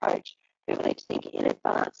holistic approach. People need to think in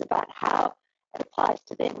advance about how it applies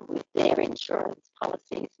to them with their insurance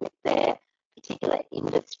policies, with their particular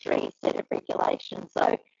industry set of regulations.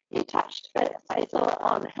 So you touched, Faisal,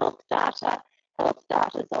 on health data. Health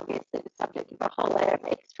data is obviously the subject of a whole layer of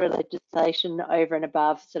extra legislation over and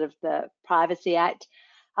above sort of the Privacy Act.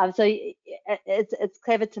 So it's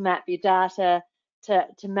clever to map your data,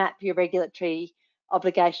 to map your regulatory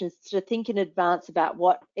obligations, to think in advance about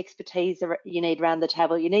what expertise you need around the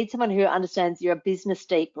table. You need someone who understands your business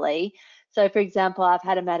deeply. So, for example, I've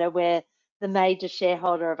had a matter where the major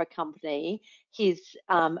shareholder of a company, his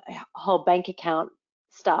whole bank account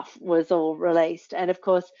stuff was all released. And of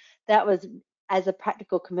course, that was, as a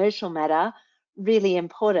practical commercial matter, really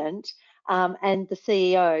important. and the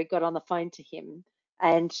CEO got on the phone to him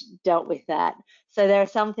and dealt with that. So there are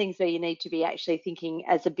some things where you need to be actually thinking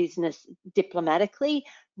as a business diplomatically,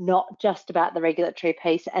 not just about the regulatory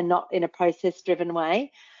piece and not in a process-driven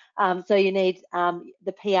way. So you need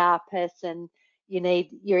the PR person, you need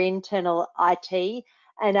your internal IT,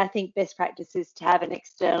 and I think best practice is to have an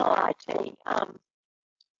external IT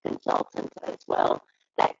consultant as well.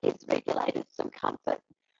 That gives regulators some comfort.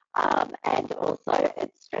 And also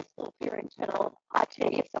it's stressful for your internal IT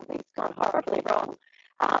if something's gone horribly wrong.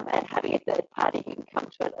 And having a third party who can come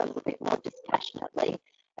to it a little bit more dispassionately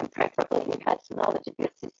and preferably who has knowledge of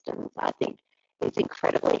your systems, I think is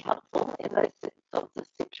incredibly helpful in those sorts of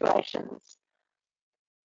situations.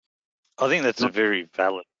 I think that's a very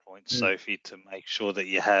valid point, Sophie, to make sure that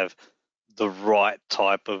you have the right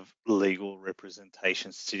type of legal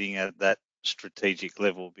representation sitting at that strategic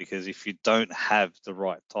level, because if you don't have the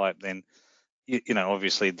right type, then you know,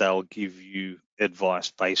 obviously they'll give you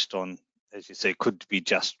advice based on, as you say, could be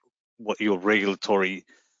just what your regulatory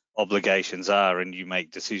obligations are, and you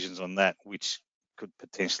make decisions on that, which could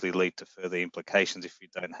potentially lead to further implications if you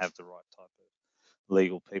don't have the right type of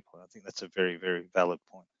legal people. I think that's a very, very valid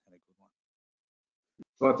point and a good one.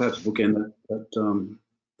 Well, perhaps bookend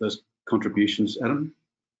those contributions, Adam.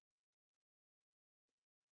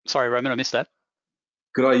 Sorry, Roman, I missed that.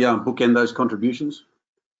 Could I bookend those contributions?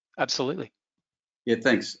 Absolutely. Yeah,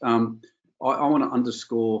 thanks. I want to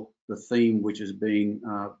underscore the theme which has been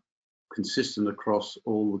consistent across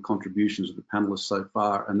all the contributions of the panelists so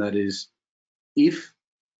far, and that is, if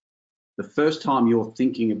the first time you're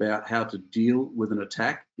thinking about how to deal with an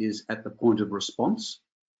attack is at the point of response,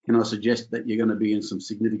 can I suggest that you're going to be in some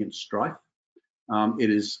significant strife? It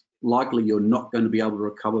is likely you're not going to be able to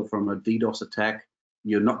recover from a DDoS attack.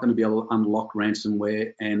 You're not going to be able to unlock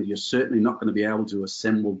ransomware, and you're certainly not going to be able to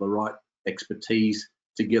assemble the right expertise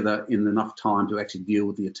together in enough time to actually deal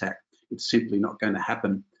with the attack. It's simply not going to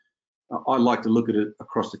happen. I like to look at it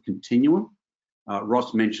across the continuum.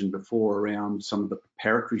 Ross mentioned before around some of the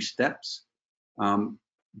preparatory steps.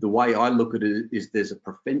 The way I look at it is there's a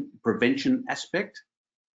prevention aspect,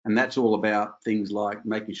 and that's all about things like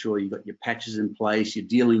making sure you've got your patches in place, you're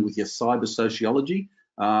dealing with your cyber sociology,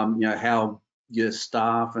 you know, how your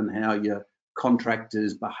staff and how your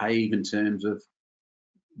contractors behave in terms of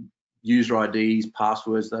user IDs,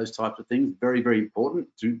 passwords, those types of things. Very, very important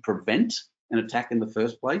to prevent an attack in the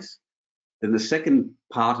first place. Then the second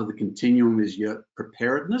part of the continuum is your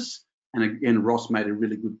preparedness. And again, Ross made a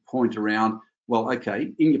really good point around, well,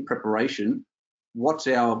 okay, in your preparation, what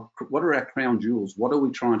are our crown jewels? What are we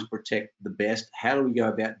trying to protect the best? How do we go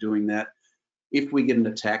about doing that? If we get an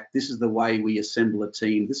attack, this is the way we assemble a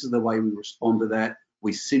team. This is the way we respond to that.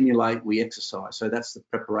 We simulate, we exercise. So that's the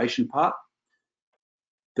preparation part.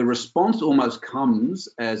 The response almost comes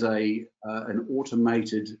as an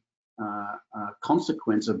automated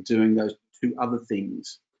consequence of doing those two other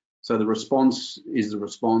things. So the response is the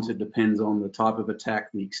response. It depends on the type of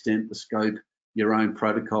attack, the extent, the scope, your own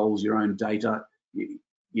protocols, your own data.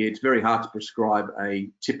 Yeah, it's very hard to prescribe a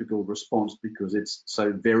typical response because it's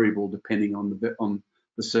so variable depending on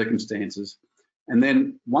the circumstances. And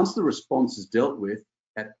then once the response is dealt with,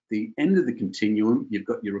 at the end of the continuum, you've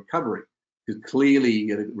got your recovery. Because clearly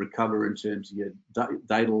you got to recover in terms of your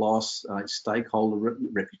data loss, stakeholder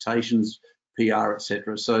reputations, PR,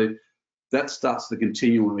 etc. So that starts the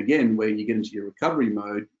continuum again, where you get into your recovery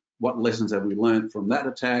mode. What lessons have we learned from that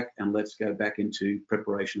attack? And let's go back into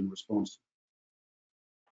preparation and response.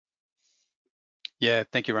 Yeah,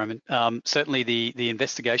 thank you, Roman. Certainly the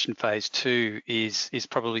investigation phase 2 is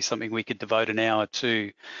probably something we could devote an hour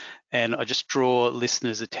to. And I just draw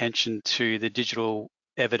listeners' attention to the digital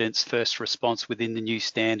evidence first response within the new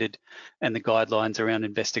standard and the guidelines around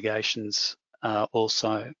investigations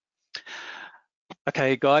also.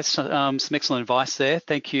 Okay, guys, some excellent advice there.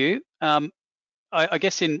 Thank you. I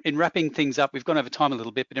guess in wrapping things up, we've gone over time a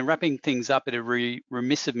little bit, but in wrapping things up, it'd be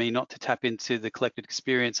remiss of me not to tap into the collected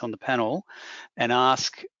experience on the panel and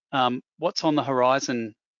ask what's on the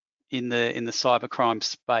horizon in the cybercrime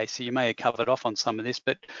space. So you may have covered off on some of this,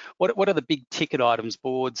 but what are the big ticket items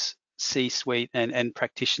boards, C-suite and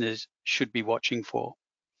practitioners should be watching for?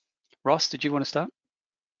 Ross, did you want to start?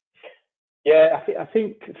 Yeah, I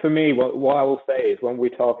think for me, what I will say is when we're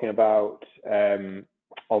talking about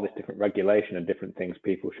all this different regulation and different things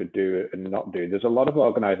people should do and not do, there's a lot of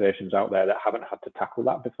organizations out there that haven't had to tackle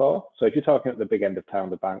that before. So if you're talking at the big end of town,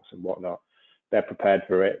 the banks and whatnot, they're prepared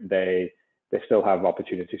for it. They still have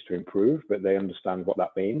opportunities to improve, but they understand what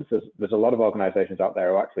that means. There's a lot of organizations out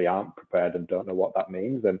there who actually aren't prepared and don't know what that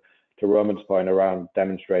means. And to Roman's point around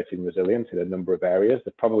demonstrating resilience in a number of areas.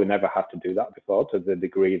 They've probably never had to do that before to the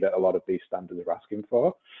degree that a lot of these standards are asking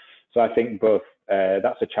for. So I think both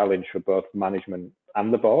that's a challenge for both management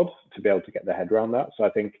and the board to be able to get their head around that. So I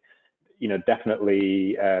think, you know,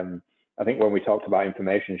 definitely, I think when we talked about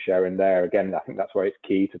information sharing there, again, I think that's where it's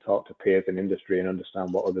key to talk to peers in industry and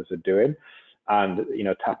understand what others are doing, and, you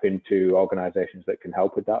know, tap into organizations that can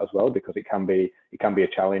help with that as well, because it can be a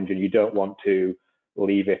challenge, and you don't want to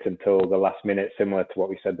leave it until the last minute, similar to what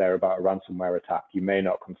we said there about a ransomware attack. You may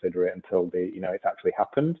not consider it until it's actually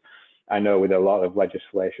happened. I know with a lot of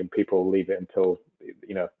legislation, people leave it until,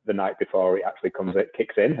 you know, the night before it actually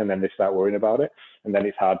kicks in, and then they start worrying about it, and then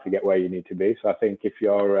it's hard to get where you need to be. So I think if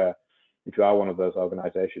you are one of those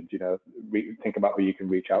organizations, you know, think about who you can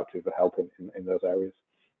reach out to for help in those areas.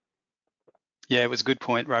 Yeah, it was a good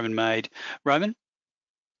point Roman made. Roman?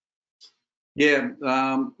 Yeah,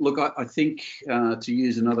 look, I think to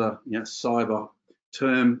use another cyber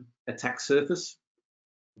term, attack surface,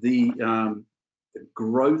 the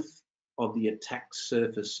growth of the attack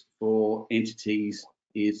surface for entities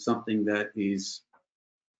is something that is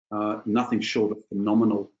nothing short of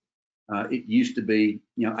phenomenal. It used to be,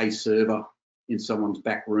 a server in someone's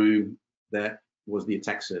back room that was the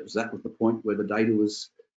attack surface. That was the point where the data was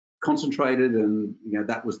concentrated, and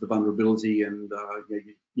that was the vulnerability, and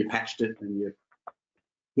you patched it and you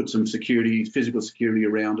put some security, physical security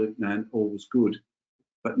around it, and all was good.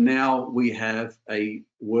 But now we have a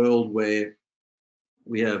world where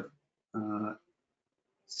we have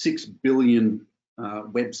 6 billion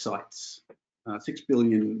websites, 6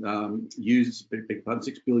 billion users,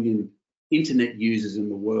 6 billion internet users in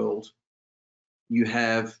the world. You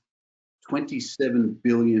have 27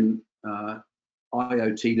 billion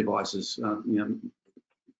IoT devices,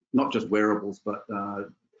 not just wearables, but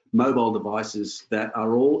mobile devices that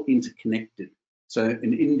are all interconnected. So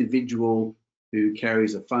an individual who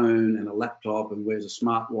carries a phone and a laptop and wears a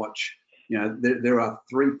smartwatch, there are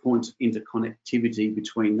 3 points of interconnectivity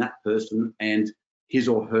between that person and his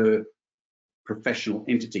or her professional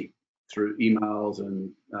entity through emails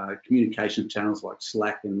and communication channels like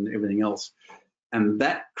Slack and everything else. And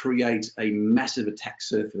that creates a massive attack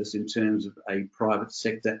surface in terms of a private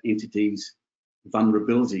sector entity's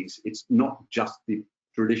vulnerabilities. It's not just the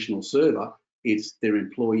traditional server, it's their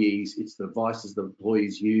employees, it's the devices the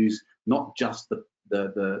employees use, not just the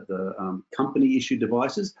company issued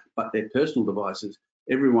devices, but their personal devices.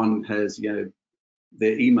 Everyone has,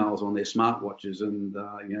 their emails on their smartwatches and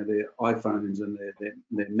their iPhones and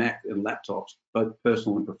their Mac and laptops, both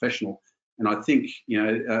personal and professional. And I think,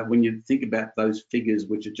 when you think about those figures,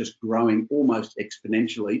 which are just growing almost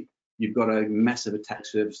exponentially, you've got a massive attack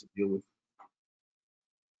surface to deal with.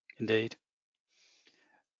 Indeed.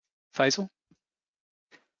 Faisal?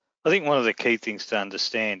 I think one of the key things to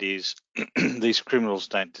understand is these criminals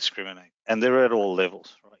don't discriminate, and they're at all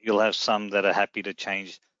levels. Right? You'll have some that are happy to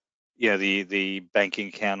change, the banking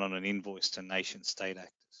account on an invoice to nation state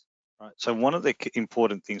actors. Right. So one of the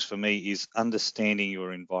important things for me is understanding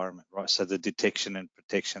your environment, right? So the detection and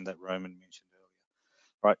protection that Roman mentioned earlier,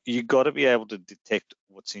 right? You've got to be able to detect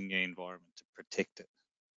what's in your environment to protect it,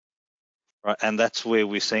 right? And that's where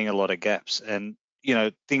we're seeing a lot of gaps. And,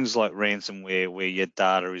 things like ransomware where your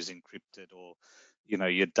data is encrypted or,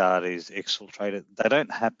 your data is exfiltrated, they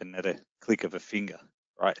don't happen at a click of a finger,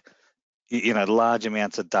 right? Large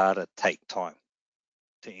amounts of data take time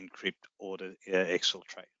to encrypt or to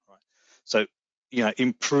exfiltrate, right? So,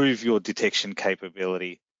 improve your detection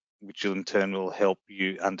capability, which in turn will help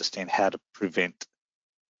you understand how to prevent,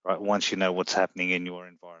 right? Once you know what's happening in your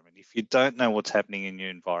environment. If you don't know what's happening in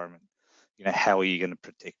your environment, how are you going to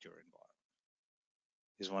protect your environment?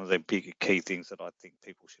 Is one of the big key things that I think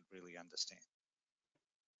people should really understand.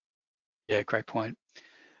 Yeah, great point.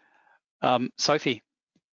 Sophie,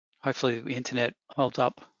 hopefully the internet holds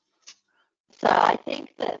up. So I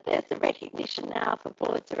think that there's a recognition now for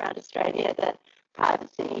boards around Australia that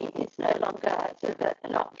privacy is no longer sort of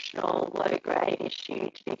an optional low-grade issue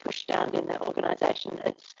to be pushed down in the organisation.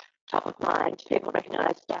 It's top of mind. People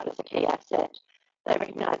recognise data as a key asset. They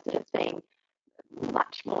recognise that it's being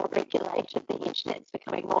much more regulated. The internet's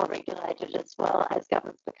becoming more regulated as well as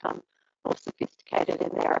governments become more sophisticated in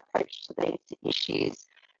their approach to these issues.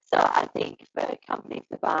 So I think for companies,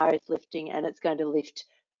 the bar is lifting, and it's going to lift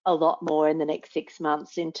a lot more in the next 6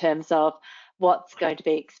 months in terms of what's going to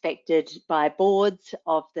be expected by boards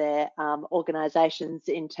of their organisations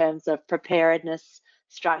in terms of preparedness,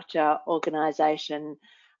 structure, organisation,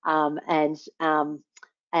 and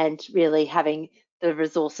really having the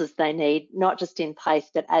resources they need, not just in place,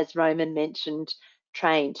 but as Roman mentioned,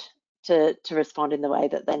 trained to respond in the way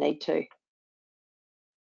that they need to.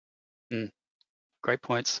 Great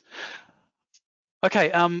points.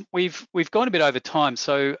 Okay, we've gone a bit over time,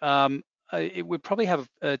 so we probably have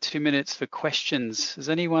 2 minutes for questions. Has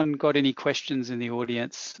anyone got any questions in the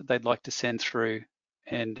audience they'd like to send through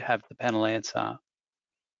and have the panel answer?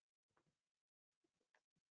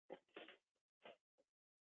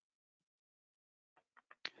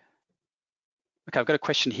 Okay, I've got a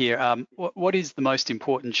question here. What is the most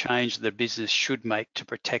important change the business should make to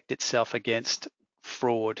protect itself against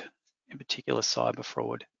fraud, in particular cyber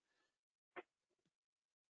fraud?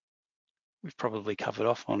 We've probably covered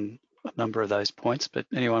off on a number of those points, but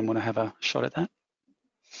anyone want to have a shot at that?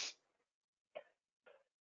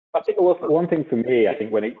 I think one thing for me, I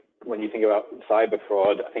think when you think about cyber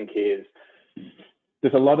fraud, I think is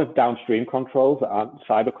there's a lot of downstream controls that aren't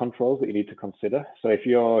cyber controls that you need to consider. So if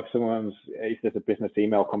there's a business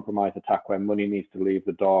email compromise attack where money needs to leave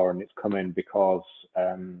the door and it's coming because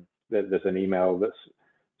there's an email that's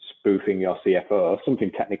spoofing your CFO, something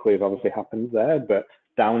technically has obviously happened there, but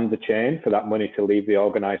down the chain for that money to leave the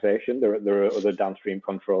organization, there are other downstream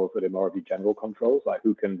controls that are more of your general controls, like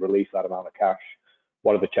who can release that amount of cash,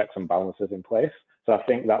 what are the checks and balances in place. So I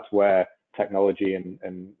think that's where technology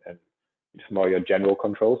and just more your general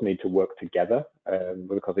controls need to work together,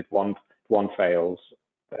 because if one fails,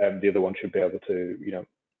 the other one should be able to,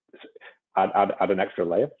 add an extra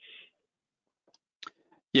layer.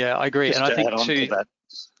 Yeah, I agree. Just and I think add on to that.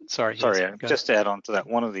 Sorry, just to add on to that,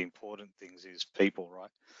 one of the important things is people, right?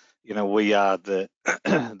 We are the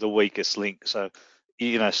the weakest link. So,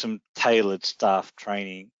 some tailored staff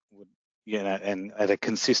training would, and at a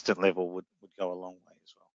consistent level would go a long way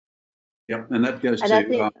as well. Yep, and that goes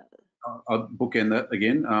to I'll bookend that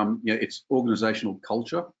again. It's organizational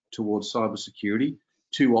culture towards cybersecurity.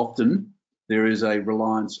 Too often there is a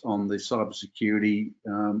reliance on the cybersecurity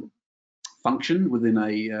function within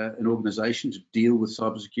an organization to deal with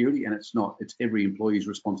cybersecurity, and it's not. It's every employee's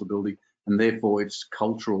responsibility, and therefore it's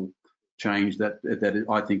cultural change that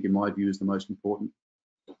I think, in my view, is the most important.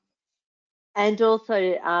 And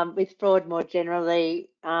also with fraud more generally,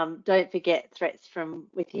 don't forget threats from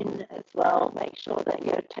within as well. Make sure that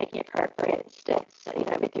you're taking appropriate steps,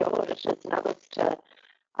 with your auditors and others to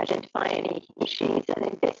identify any issues and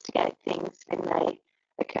investigate things when they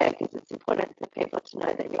occur, because it's important for people to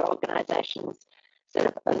know that your organisation's sort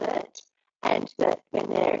of alert, and that when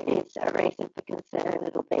there is a reason for concern,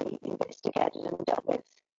 it'll be investigated and dealt with.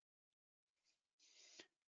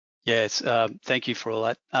 Yes, thank you for all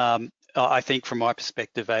that. I think from my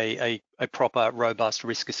perspective, a proper, robust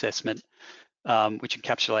risk assessment, which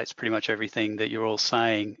encapsulates pretty much everything that you're all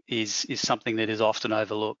saying, is something that is often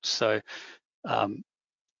overlooked. So,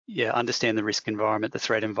 understand the risk environment, the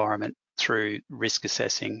threat environment through risk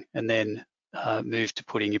assessing, and then move to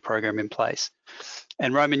putting your program in place.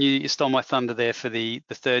 And Roman, you stole my thunder there for the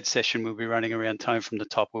third session. We'll be running around Tone from the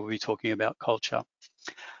Top. We'll be talking about culture.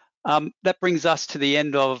 That brings us to the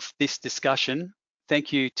end of this discussion.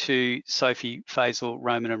 Thank you to Sophie, Faisal,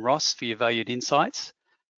 Roman and Ross for your valued insights.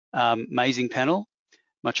 Amazing panel,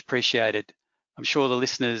 much appreciated. I'm sure the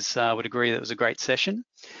listeners would agree that it was a great session.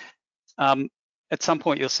 At some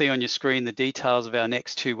point, you'll see on your screen the details of our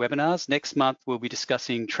next 2 webinars. Next month, we'll be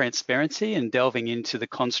discussing transparency and delving into the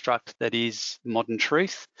construct that is modern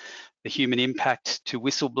truth, the human impact to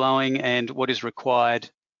whistleblowing, and what is required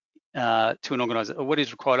to an organisation, or what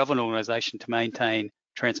is required of an organisation to maintain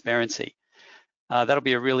transparency. That'll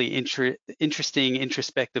be a really interesting,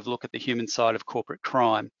 introspective look at the human side of corporate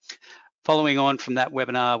crime. Following on from that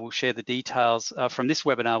webinar, we'll share the details. From this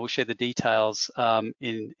webinar, we'll share the details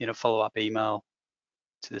in a follow-up email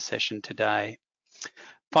to the session today.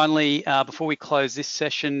 Finally, before we close this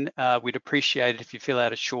session, we'd appreciate it if you fill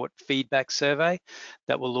out a short feedback survey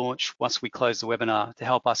that will launch once we close the webinar to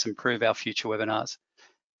help us improve our future webinars.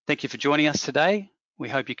 Thank you for joining us today. We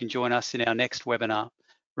hope you can join us in our next webinar.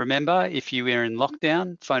 Remember, if you are in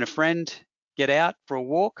lockdown, phone a friend, get out for a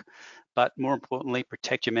walk, but more importantly,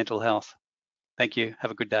 protect your mental health. Thank you.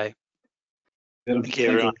 Have a good day. Thank you,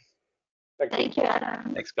 everyone. Thank you,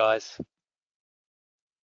 Adam. Thanks, guys.